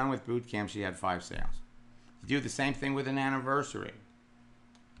she was done with boot camp, she had 5 sales. You do the same thing with an anniversary.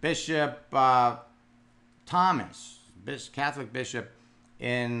 Bishop Thomas, Catholic bishop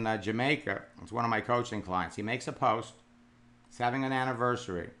in Jamaica, is one of my coaching clients. He makes a post. He's having an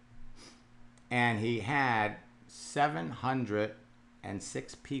anniversary, and he had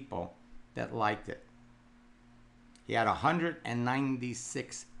 706 people that liked it. He had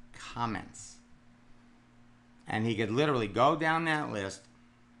 196 comments. And he could literally go down that list,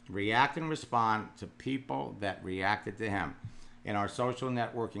 react and respond to people that reacted to him. In our social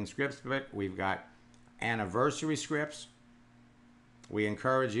networking scripts book, we've got anniversary scripts. We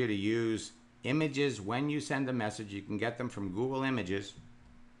encourage you to use images when you send a message. You can get them from Google Images.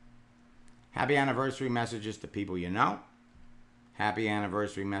 Happy anniversary messages to people you know. Happy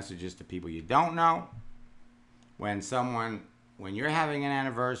anniversary messages to people you don't know. When you're having an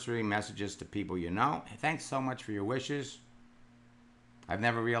anniversary, messages to people you know. Thanks so much for your wishes. I've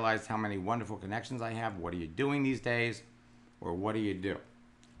never realized how many wonderful connections I have. What are you doing these days? Or what do you do?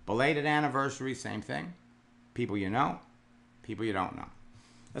 Belated anniversary, same thing. People you know, people you don't know.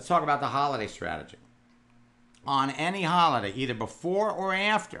 Let's talk about the holiday strategy. On any holiday, either before or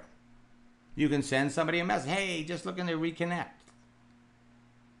after, you can send somebody a message. Hey, just looking to reconnect.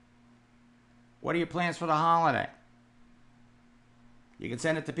 What are your plans for the holiday? You can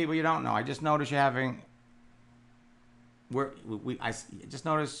send it to people you don't know. I just noticed you're having... I just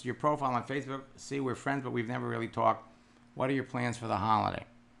noticed your profile on Facebook. See, we're friends, but we've never really talked. What are your plans for the holiday?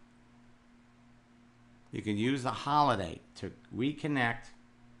 You can use the holiday to reconnect,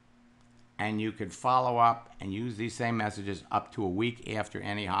 and you can follow up and use these same messages up to a week after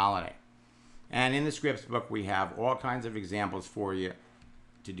any holiday. And in the scripts book, we have all kinds of examples for you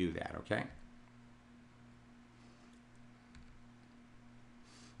to do that, okay?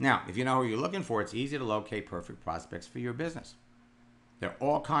 Now, if you know who you're looking for, it's easy to locate perfect prospects for your business. There are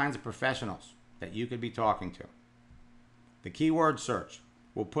all kinds of professionals that you could be talking to. The keyword search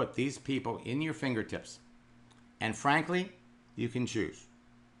will put these people in your fingertips. And frankly, you can choose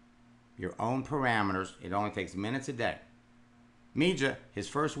your own parameters. It only takes minutes a day. Mija, his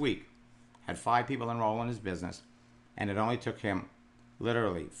first week, had 5 people enroll in his business, and it only took him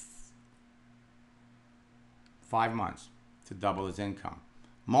literally 5 months to double his income.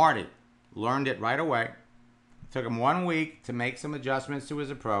 Marty learned it right away. It took him 1 week to make some adjustments to his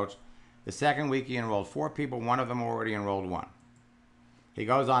approach. The second week, he enrolled 4 people. One of them already enrolled 1. He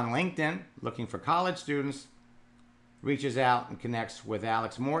goes on LinkedIn looking for college students, reaches out and connects with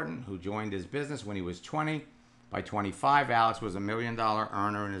Alex Morton, who joined his business when he was 20. By 25, Alex was $1 million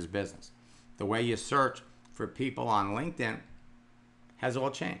earner in his business. The way you search for people on LinkedIn has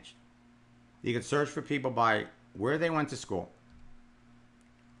all changed. You can search for people by where they went to school,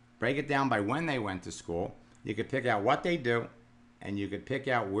 break it down by when they went to school. You could pick out what they do, and you could pick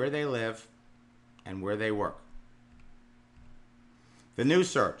out where they live and where they work. The new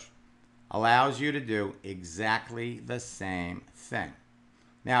search allows you to do exactly the same thing.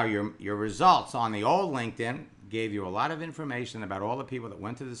 Now, your results on the old LinkedIn gave you a lot of information about all the people that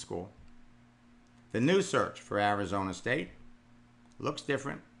went to the school. The new search for Arizona State looks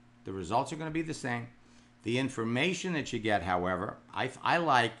different. The results are going to be the same. The information that you get, however, I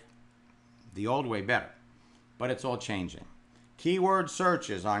like the old way better, but it's all changing. Keyword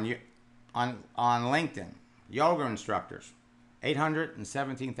searches on LinkedIn, yoga instructors,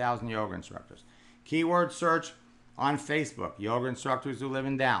 817,000 yoga instructors. Keyword search on Facebook, yoga instructors who live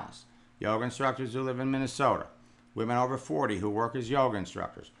in Dallas, yoga instructors who live in Minnesota, women over 40 who work as yoga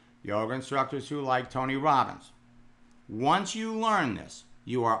instructors who like Tony Robbins. Once you learn this,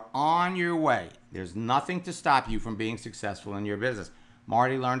 you are on your way. There's nothing to stop you from being successful in your business.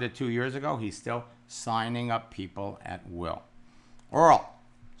 Marty learned it 2 years ago. He's still signing up people at will. Earl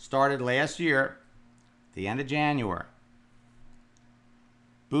started last year, the end of January.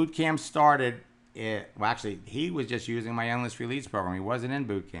 Boot camp started, he was just using my Endless Release program. He wasn't in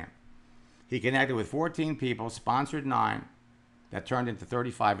boot camp. He connected with 14 people, sponsored 9, that turned into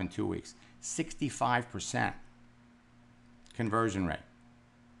 35 in 2 weeks. 65% conversion rate.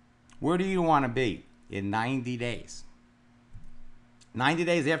 Where do you want to be in 90 days? 90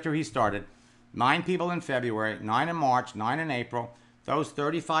 days after he started, 9 people in February, 9 in March, 9 in April. Those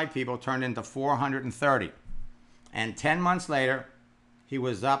 35 people turned into 430. And 10 months later, he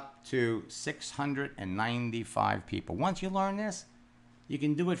was up to 695 people. Once you learn this, you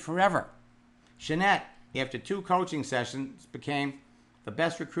can do it forever. Jeanette, after 2 coaching sessions, became the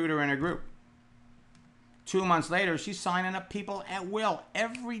best recruiter in her group. 2 months later, she's signing up people at will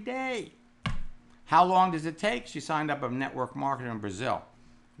every day. How long does it take? She signed up a network marketer in Brazil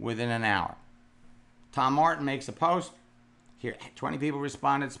within an hour. Tom Martin makes a post. Here, 20 people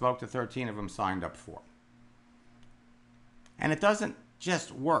responded, spoke to 13 of them, signed up 4. And it doesn't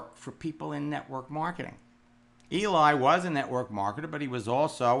just work for people in network marketing. Eli was a network marketer, but he was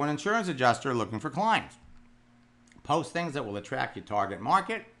also an insurance adjuster looking for clients. Post things that will attract your target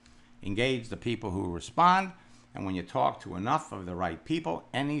market, engage the people who respond, and when you talk to enough of the right people,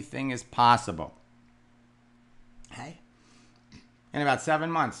 anything is possible. Hey, in about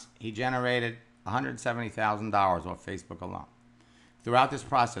 7 months, he generated $170,000 off Facebook alone. Throughout this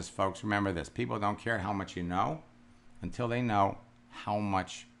process, folks, remember this. People don't care how much you know until they know how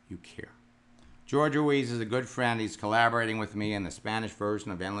much you care. George Ruiz is a good friend. He's collaborating with me in the Spanish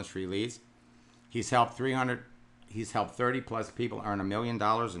version of Endless Release. He's helped 30 plus people earn $1 million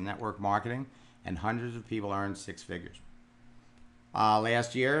in network marketing, and hundreds of people earn 6 figures.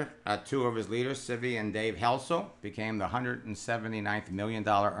 Last year, 2 of his leaders, Sivi and Dave Helsel, became the 179th $1 million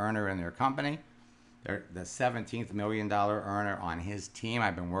earner in their company. They're the 17th $1 million earner on his team.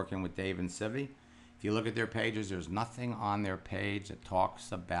 I've been working with Dave and Sivi. If you look at their pages, there's nothing on their page that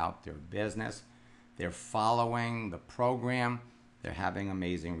talks about their business. They're following the program. They're having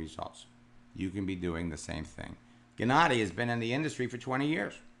amazing results. You can be doing the same thing. Gennady has been in the industry for 20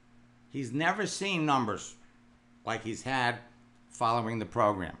 years. He's never seen numbers like he's had following the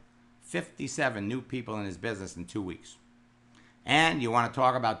program. 57 new people in his business in 2 weeks. And you want to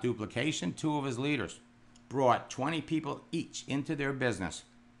talk about duplication? 2 of his leaders brought 20 people each into their business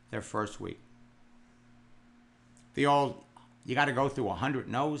their first week. The old, you got to go through 100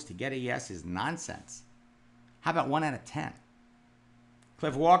 no's to get a yes is nonsense. How about 1 out of 10?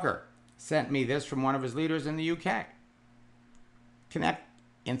 Cliff Walker sent me this from one of his leaders in the UK.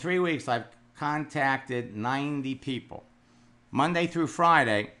 In 3 weeks, I've contacted 90 people. Monday through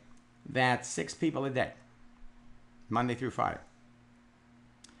Friday, that's 6 people a day. Monday through Friday.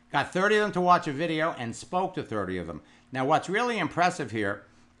 Got 30 of them to watch a video and spoke to 30 of them. Now, what's really impressive here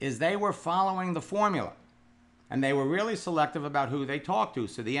is they were following the formula. And they were really selective about who they talked to.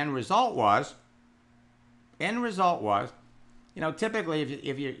 So the end result was, typically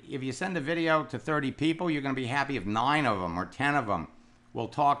if you send a video to 30 people, you're going to be happy if 9 of them or 10 of them will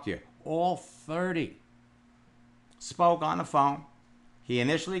talk to you. All 30 spoke on the phone. He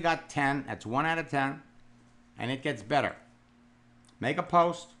initially got 10. That's 1 out of 10. And it gets better. Make a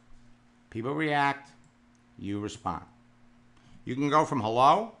post. People react. You respond. You can go from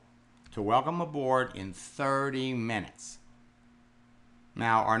hello to welcome aboard in 30 minutes.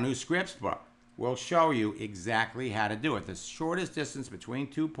 Now, our new scripts book will show you exactly how to do it. The shortest distance between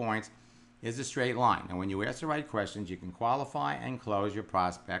 2 points is a straight line. And when you ask the right questions, you can qualify and close your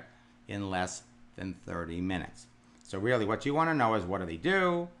prospect in less than 30 minutes. So really, what you want to know is what do they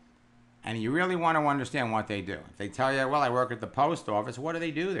do? And you really want to understand what they do. If they tell you, well, I work at the post office, what do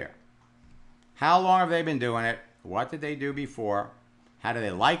they do there? How long have they been doing it? What did they do before? How do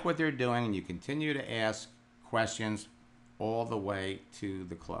they like what they're doing? And you continue to ask questions all the way to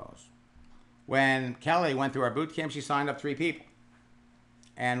the close. When Kelly went through our boot camp, she signed up 3 people.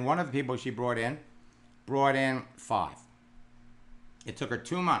 And one of the people she brought in 5. It took her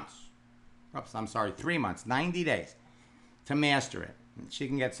 2 months. 3 months, 90 days to master it. She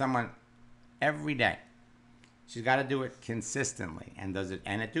can get someone every day. She's got to do it consistently and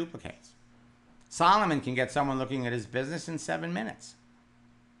it duplicates. Solomon can get someone looking at his business in 7 minutes.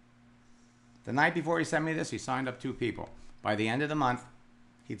 The night before he sent me this, he signed up 2 people. By the end of the month,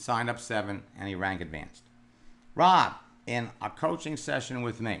 he'd signed up 7 and he rank advanced. Rob, in a coaching session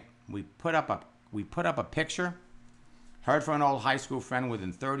with me, we put up a picture, heard from an old high school friend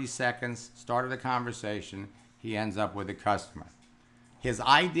within 30 seconds, started a conversation, he ends up with a customer. His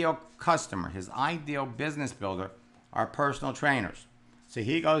ideal customer, his ideal business builder are personal trainers. So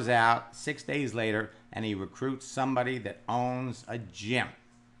he goes out 6 days later and he recruits somebody that owns a gym.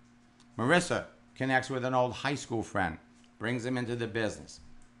 Marissa connects with an old high school friend, brings him into the business.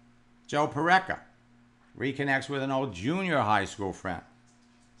 Joe Pareca reconnects with an old junior high school friend,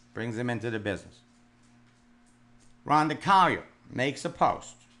 brings him into the business. Rhonda Collier makes a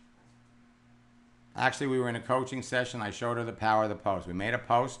post. Actually, we were in a coaching session. I showed her the power of the post. We made a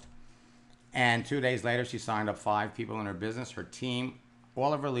post, and 2 days later, she signed up 5 people in her business. Her team,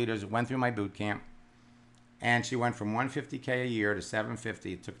 all of her leaders went through my boot camp, and she went from $150K a year to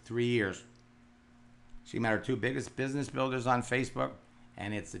 $750. It took 3 years. She met her 2 biggest business builders on Facebook,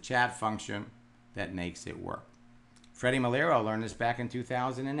 and it's the chat function that makes it work. Freddie Malero learned this back in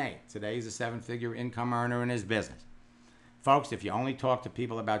 2008. Today, he's a 7-figure income earner in his business. Folks, if you only talk to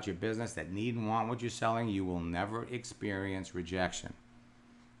people about your business that need and want what you're selling, you will never experience rejection.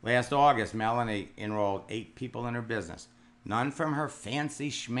 Last August, Melanie enrolled 8 people in her business. None from her fancy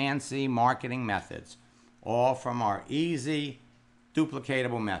schmancy marketing methods. All from our easy,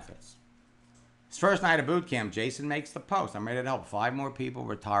 duplicatable methods. His first night of boot camp, Jason makes the post. I'm ready to help 5 more people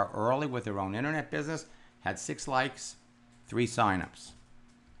retire early with their own internet business. Had 6 likes, 3 signups.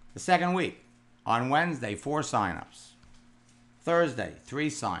 The second week, on Wednesday, 4 signups. Thursday, 3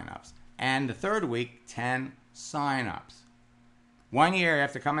 signups. And the third week, 10 signups. 1 year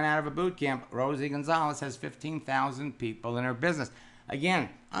after coming out of a boot camp, Rosie Gonzalez has 15,000 people in her business. Again,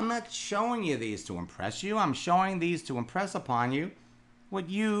 I'm not showing you these to impress you. I'm showing these to impress upon you what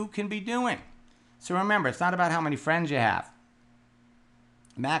you can be doing. So remember, it's not about how many friends you have.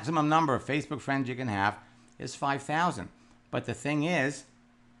 The maximum number of Facebook friends you can have is 5,000. But the thing is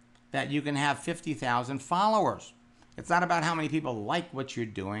that you can have 50,000 followers. It's not about how many people like what you're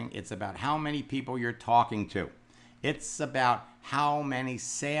doing. It's about how many people you're talking to. It's about how many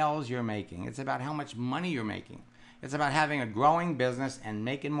sales you're making. It's about how much money you're making. It's about having a growing business and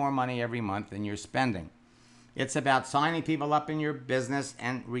making more money every month than you're spending. It's about signing people up in your business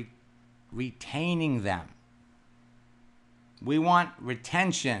and retaining them. We want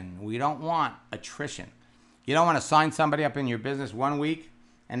retention. We don't want attrition. You don't want to sign somebody up in your business 1 week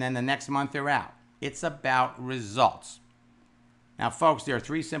and then the next month they're out. It's about results. Now, folks, there are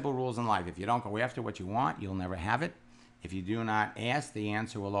 3 simple rules in life. If you don't go after what you want, you'll never have it. If you do not ask, the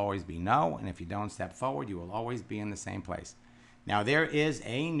answer will always be no. And if you don't step forward, you will always be in the same place. Now, there is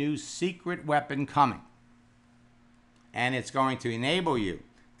a new secret weapon coming. And it's going to enable you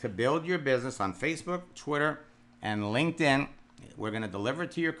to build your business on Facebook, Twitter, and LinkedIn. We're going to deliver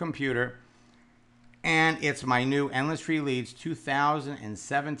it to your computer. And it's my new Endless Free Leads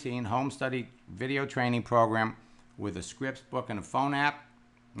 2017 home study video training program with a scripts book and a phone app.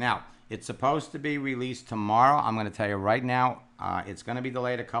 Now, it's supposed to be released tomorrow. I'm going to tell you right now, it's going to be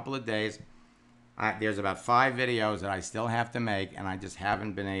delayed a couple of days. There's about 5 videos that I still have to make, and I just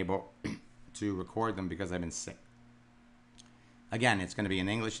haven't been able to record them because I've been sick. Again, it's going to be in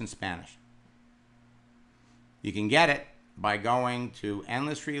English and Spanish. You can get it by going to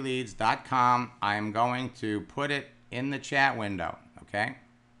endlessfreeleads.com. I am going to put it in the chat window, okay?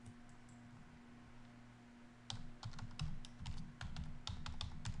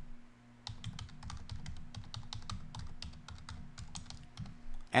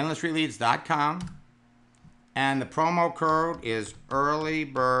 endlessfreeleads.com, and the promo code is early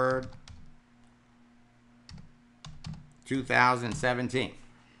bird 2017.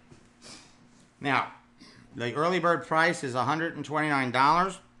 Now, the early bird price is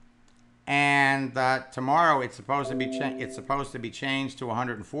 $129, and tomorrow it's supposed to be changed to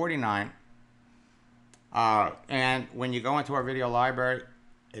 $149. And when you go into our video library,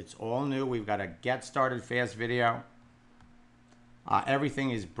 it's all new. We've got a Get Started Fast video.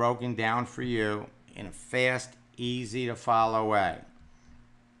 Everything is broken down for you in a fast, easy to follow way.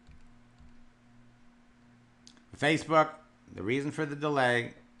 Facebook, the reason for the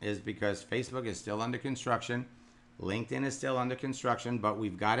delay is because Facebook is still under construction. LinkedIn is still under construction, but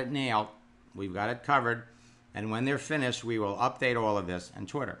we've got it nailed. We've got it covered. And when they're finished, we will update all of this. And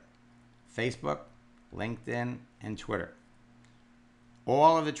Twitter. Facebook, LinkedIn, and Twitter.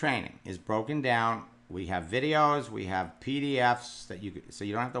 All of the training is broken down. We have videos, we have PDFs that you could, so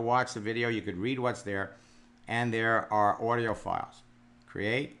you don't have to watch the video, you could read what's there, and there are audio files.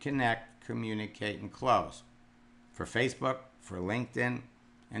 Create, connect, communicate, and close. For Facebook, for LinkedIn,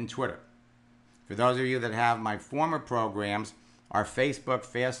 and Twitter. For those of you that have my former programs, our Facebook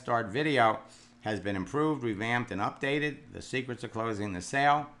Fast Start video has been improved, revamped, and updated. The Secrets of Closing the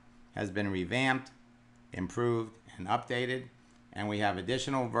Sale has been revamped, improved, and updated. And we have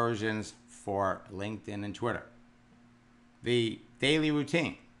additional versions for LinkedIn and Twitter. The daily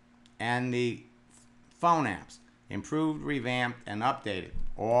routine and the phone apps, improved, revamped, and updated,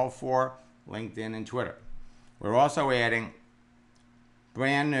 all for LinkedIn and Twitter. We're also adding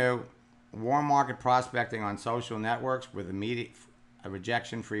brand new warm market prospecting on social networks with immediate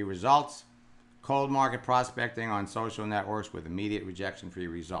rejection-free results, cold market prospecting on social networks with immediate rejection-free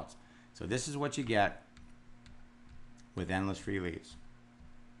results. So this is what you get with Endless Free Leads.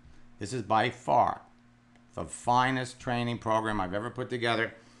 This is by far the finest training program I've ever put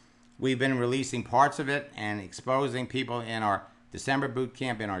together. We've been releasing parts of it and exposing people in our December boot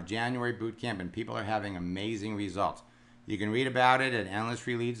camp, in our January boot camp, and people are having amazing results. You can read about it at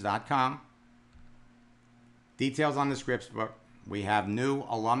endlessfreeleads.com. Details on the scripts book. We have new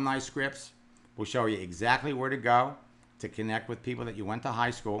alumni scripts. We'll show you exactly where to go to connect with people that you went to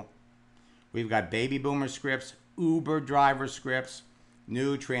high school. We've got baby boomer scripts, Uber driver scripts,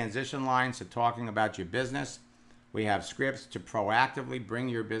 new transition lines to talking about your business. We have scripts to proactively bring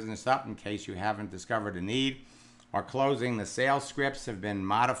your business up in case you haven't discovered a need. Our closing the sales scripts have been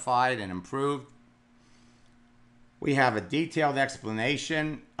modified and improved. We have a detailed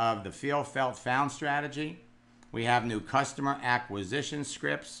explanation of the feel, felt, found strategy. We have new customer acquisition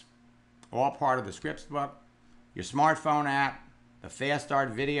scripts, all part of the scripts book. Your smartphone app, the Fast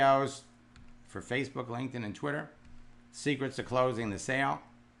Start videos for Facebook, LinkedIn, and Twitter. Secrets to Closing the Sale,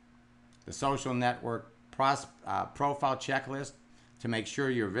 the social network profile checklist to make sure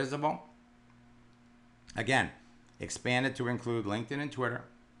you're visible. Again, expanded to include LinkedIn and Twitter.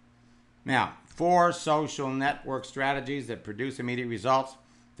 Now, 4 social network strategies that produce immediate results.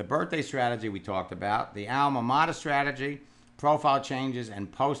 The birthday strategy we talked about, the alma mater strategy, profile changes,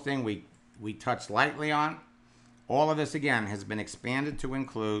 and posting we touched lightly on. All of this, again, has been expanded to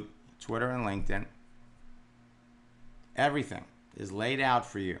include Twitter and LinkedIn. Everything is laid out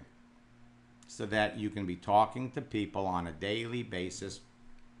for you so that you can be talking to people on a daily basis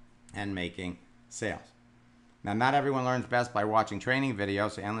and making sales. Now, not everyone learns best by watching training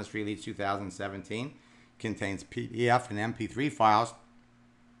videos, so Endless Free Leads 2017 contains PDF and MP3 files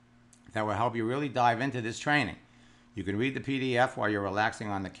that will help you really dive into this training. You can read the PDF while you're relaxing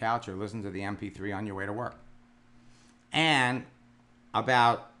on the couch or listen to the MP3 on your way to work. And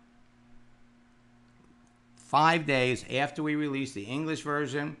about 5 days after we release the English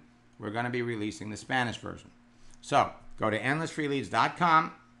version, we're going to be releasing the Spanish version. So go to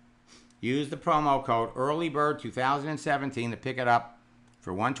endlessfreeleads.com, use the promo code EARLYBIRD2017 to pick it up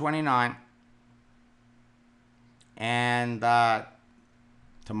for $129. And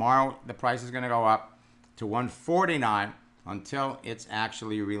tomorrow the price is going to go up to $149 until it's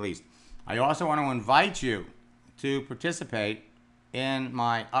actually released. I also want to invite you to participate in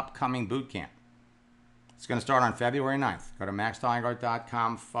my upcoming boot camp. It's going to start on February 9th. Go to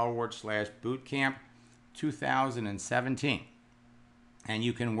maxsteingart.com/bootcamp 2017. And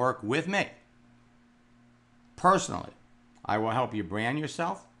you can work with me personally. I will help you brand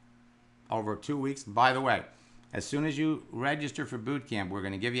yourself over 2 weeks. By the way, As soon as you register for boot camp, we're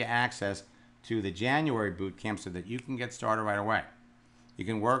going to give you access to the January boot camp so that you can get started right away. You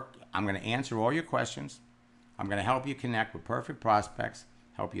can work. I'm going to answer all your questions. I'm going to help you connect with perfect prospects,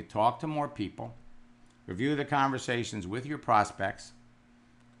 help you talk to more people, review the conversations with your prospects,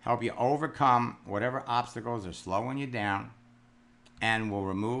 help you overcome whatever obstacles are slowing you down, and will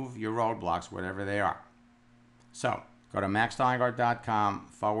remove your roadblocks, whatever they are. So go to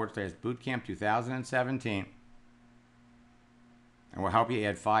maxsteingart.com/bootcamp 2017, and we'll help you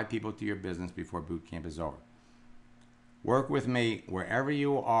add 5 people to your business before boot camp is over. Work with me wherever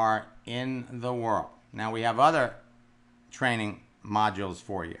you are in the world. Now, we have other training modules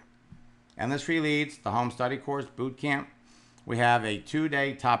for you. Endless Free Leads, the home study course, boot camp. We have a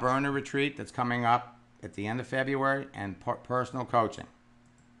 2-day top earner retreat that's coming up at the end of February, and personal coaching.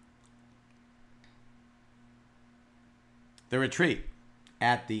 The retreat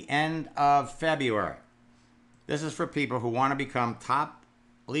at the end of February. This is for people who want to become top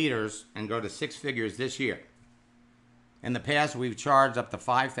leaders and go to 6 figures this year. In the past, we've charged up to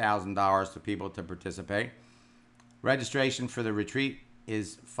 $5,000 to people to participate. Registration for the retreat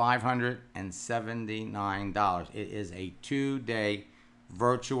is $579. It is a 2-day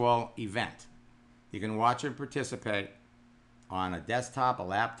virtual event. You can watch and participate on a desktop, a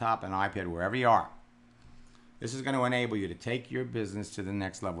laptop, an iPad, wherever you are. This is going to enable you to take your business to the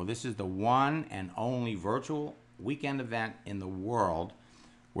next level. This is the one and only virtual weekend event in the world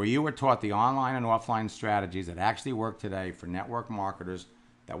where you were taught the online and offline strategies that actually work today for network marketers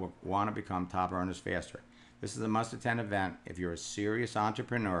that will want to become top earners faster. This is a must-attend event if you're a serious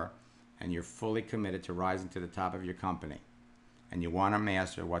entrepreneur and you're fully committed to rising to the top of your company and you want to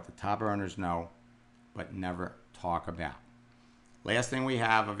master what the top earners know but never talk about. Last thing we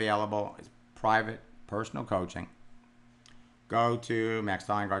have available is private personal coaching. Go to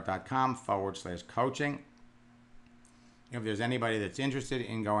maxsteingart.com/coaching. If there's anybody that's interested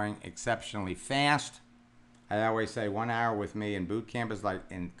in going exceptionally fast, I always say 1 hour with me in boot camp is like,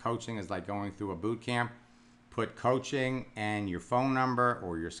 in coaching is like going through a boot camp. Put coaching and your phone number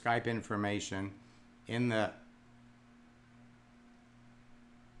or your Skype information in the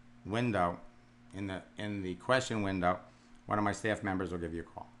window, in the question window. One of my staff members will give you a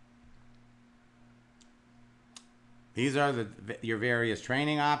call. These are your various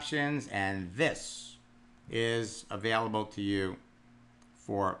training options, and this is available to you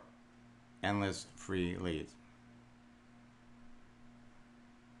for Endless Free Leads.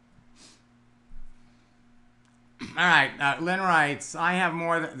 All right, Lynn writes, I have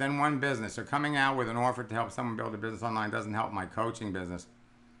more than one business. So coming out with an offer to help someone build a business online doesn't help my coaching business.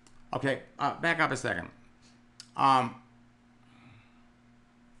 Okay, back up a second.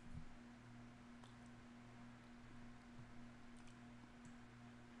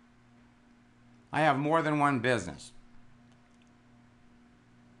 I have more than one business.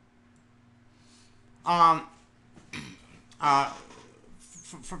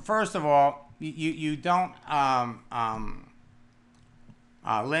 First of all, you don't,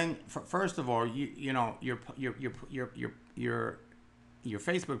 Lynn. First of all, you know your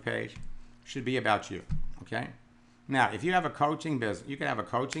Facebook page should be about you. Okay. Now, if you have a coaching business, you can have a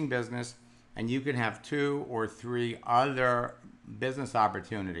coaching business, and you can have 2 or 3 other business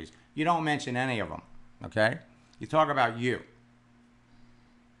opportunities. You don't mention any of them. Okay. You talk about you.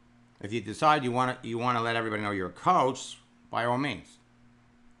 If you decide you want to let everybody know you're a coach, by all means.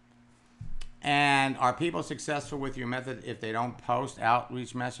 And are people successful with your method if they don't post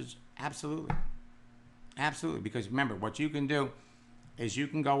outreach message? Absolutely. Absolutely. Because remember, what you can do is you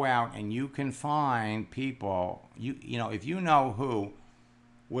can go out and you can find people, you know, if you know who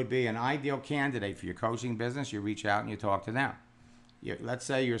would be an ideal candidate for your coaching business, you reach out and you talk to them. Let's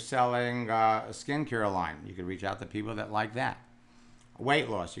say you're selling a skincare line. You could reach out to people that like that. Weight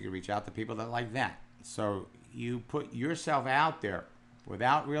loss, you could reach out to people that like that. So you put yourself out there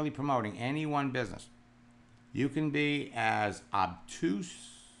without really promoting any one business. You can be as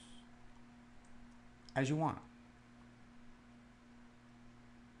obtuse as you want.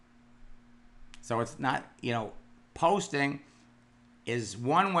 So it's not, you know, posting is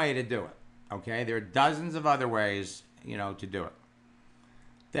one way to do it. Okay, there are dozens of other ways, you know, to do it.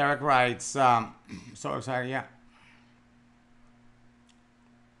 Derek writes, so excited, yeah.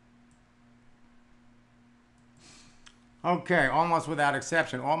 Okay, almost without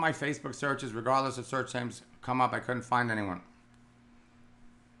exception, all my Facebook searches, regardless of search names, come up. I couldn't find anyone.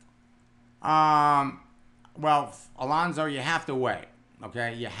 Well, Alonzo, you have to wait.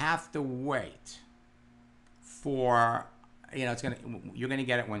 Okay, you have to wait for, you know, you're gonna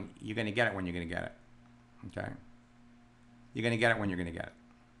get it when you're gonna get it. Okay, you're gonna get it when you're gonna get it.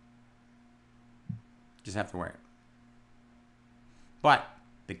 Just have to wait. But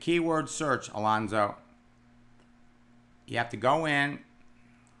the keyword search, Alonzo, you have to go in.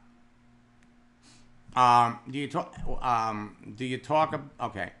 Do you talk?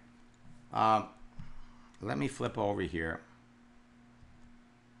 Okay. Let me flip over here.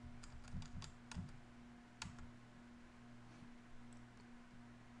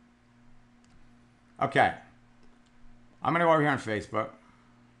 Okay. I'm gonna go over here on Facebook.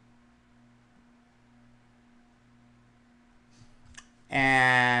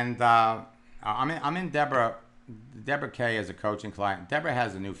 And I'm in Deborah K as a coaching client. Deborah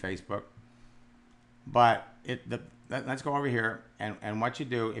has a new Facebook, but let's go over here and what you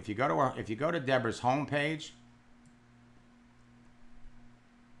do if you go to Deborah's homepage,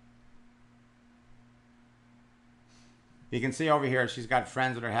 you can see over here she's got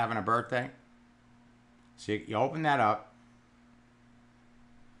friends that are having a birthday. So you open that up.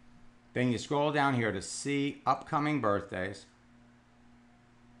 Then you scroll down here to see upcoming birthdays.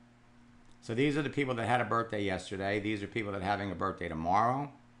 So these are the people that had a birthday yesterday. These are people that are having a birthday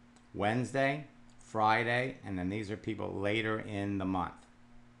tomorrow, Wednesday, Friday, and then these are people later in the month.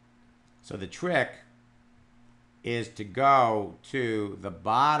 So the trick is to go to the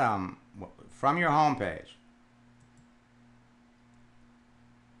bottom from your homepage.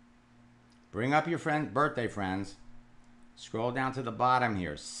 Bring up your birthday friends. Scroll down to the bottom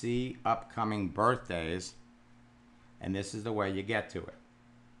here. See upcoming birthdays. And this is the way you get to it.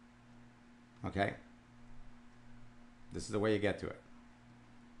 Okay? This is the way you get to it.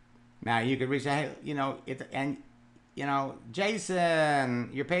 Now, you could reach, hey, Jason,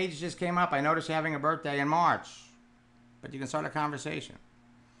 your page just came up. I noticed you're having a birthday in March. But you can start a conversation.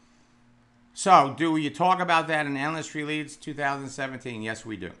 So, do you talk about that in Endless Free Leads 2017? Yes,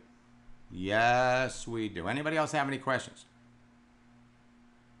 we do. Yes, we do. Anybody else have any questions?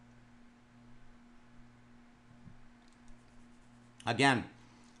 Again,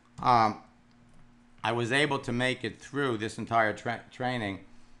 I was able to make it through this entire training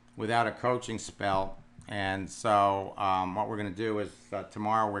without a coaching spell. And so what we're going to do is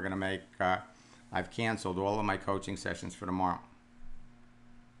tomorrow we're going to make, I've canceled all of my coaching sessions for tomorrow.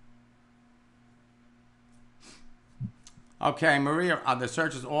 Okay, Maria, the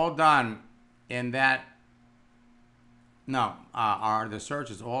search is all done in that. No, the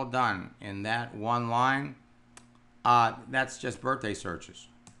search is all done in that one line. That's just birthday searches.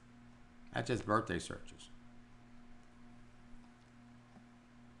 That's just birthday searches.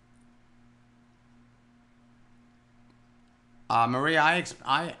 Maria,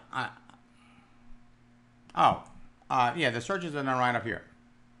 yeah, the searches are done right up here.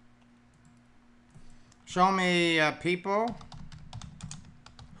 Show me people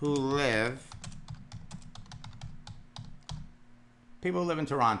who live in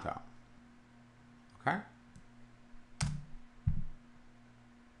Toronto. Okay?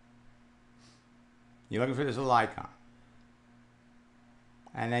 You're looking for this little icon.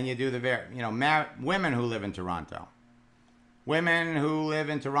 And then you do women who live in Toronto. Women who live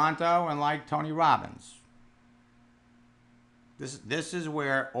in Toronto and like Tony Robbins. This is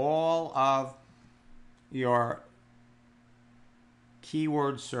where all of your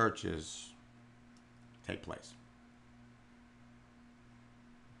keyword searches take place.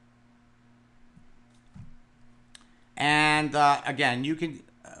 And again,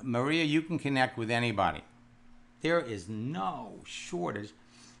 Maria, you can connect with anybody. There is no shortage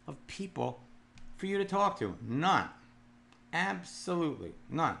of people for you to talk to. None. Absolutely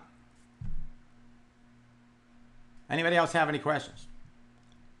none. Anybody else have any questions?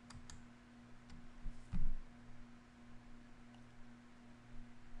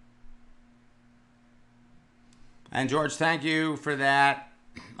 And George, thank you for that.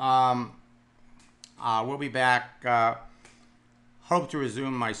 We'll be back. Hope to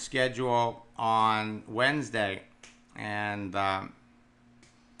resume my schedule on Wednesday, and I'm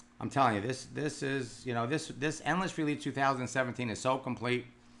telling you, this is this Endless Free Leads 2017 is so complete.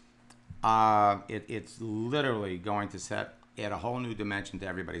 It's literally going to add a whole new dimension to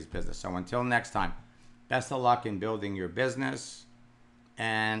everybody's business. So until next time, best of luck in building your business,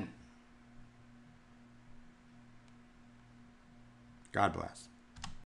 and God bless.